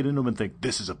 but you don't get into them and think,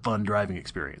 this is a fun driving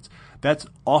experience. That's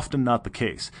often not the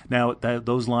case. Now,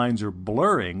 those lines are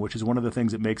blurring, which is one of the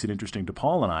things that makes it interesting to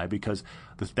Paul and I, because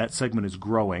that segment is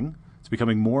growing. It's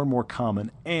becoming more and more common,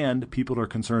 and people are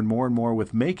concerned more and more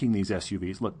with making these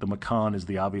SUVs. Look, the Macan is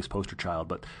the obvious poster child,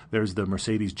 but there's the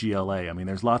Mercedes GLA. I mean,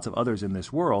 there's lots of others in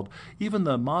this world. Even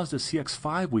the Mazda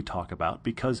CX-5 we talk about,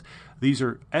 because these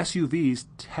are SUVs,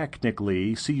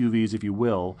 technically, CUVs if you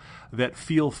will, that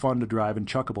feel fun to drive and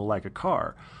chuckable like a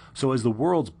car. So as the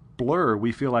worlds blur,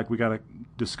 we feel like we got to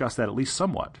discuss that at least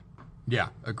somewhat. Yeah,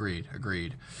 agreed.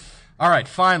 All right,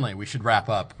 finally, we should wrap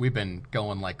up. We've been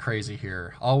going like crazy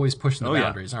here. Always pushing the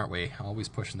boundaries, aren't we? Always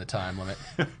pushing the time limit.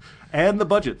 And the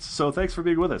budgets. So thanks for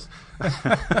being with us.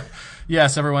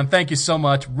 Yes, everyone, thank you so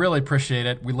much. Really appreciate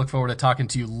it. We look forward to talking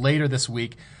to you later this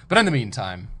week. But in the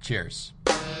meantime, cheers.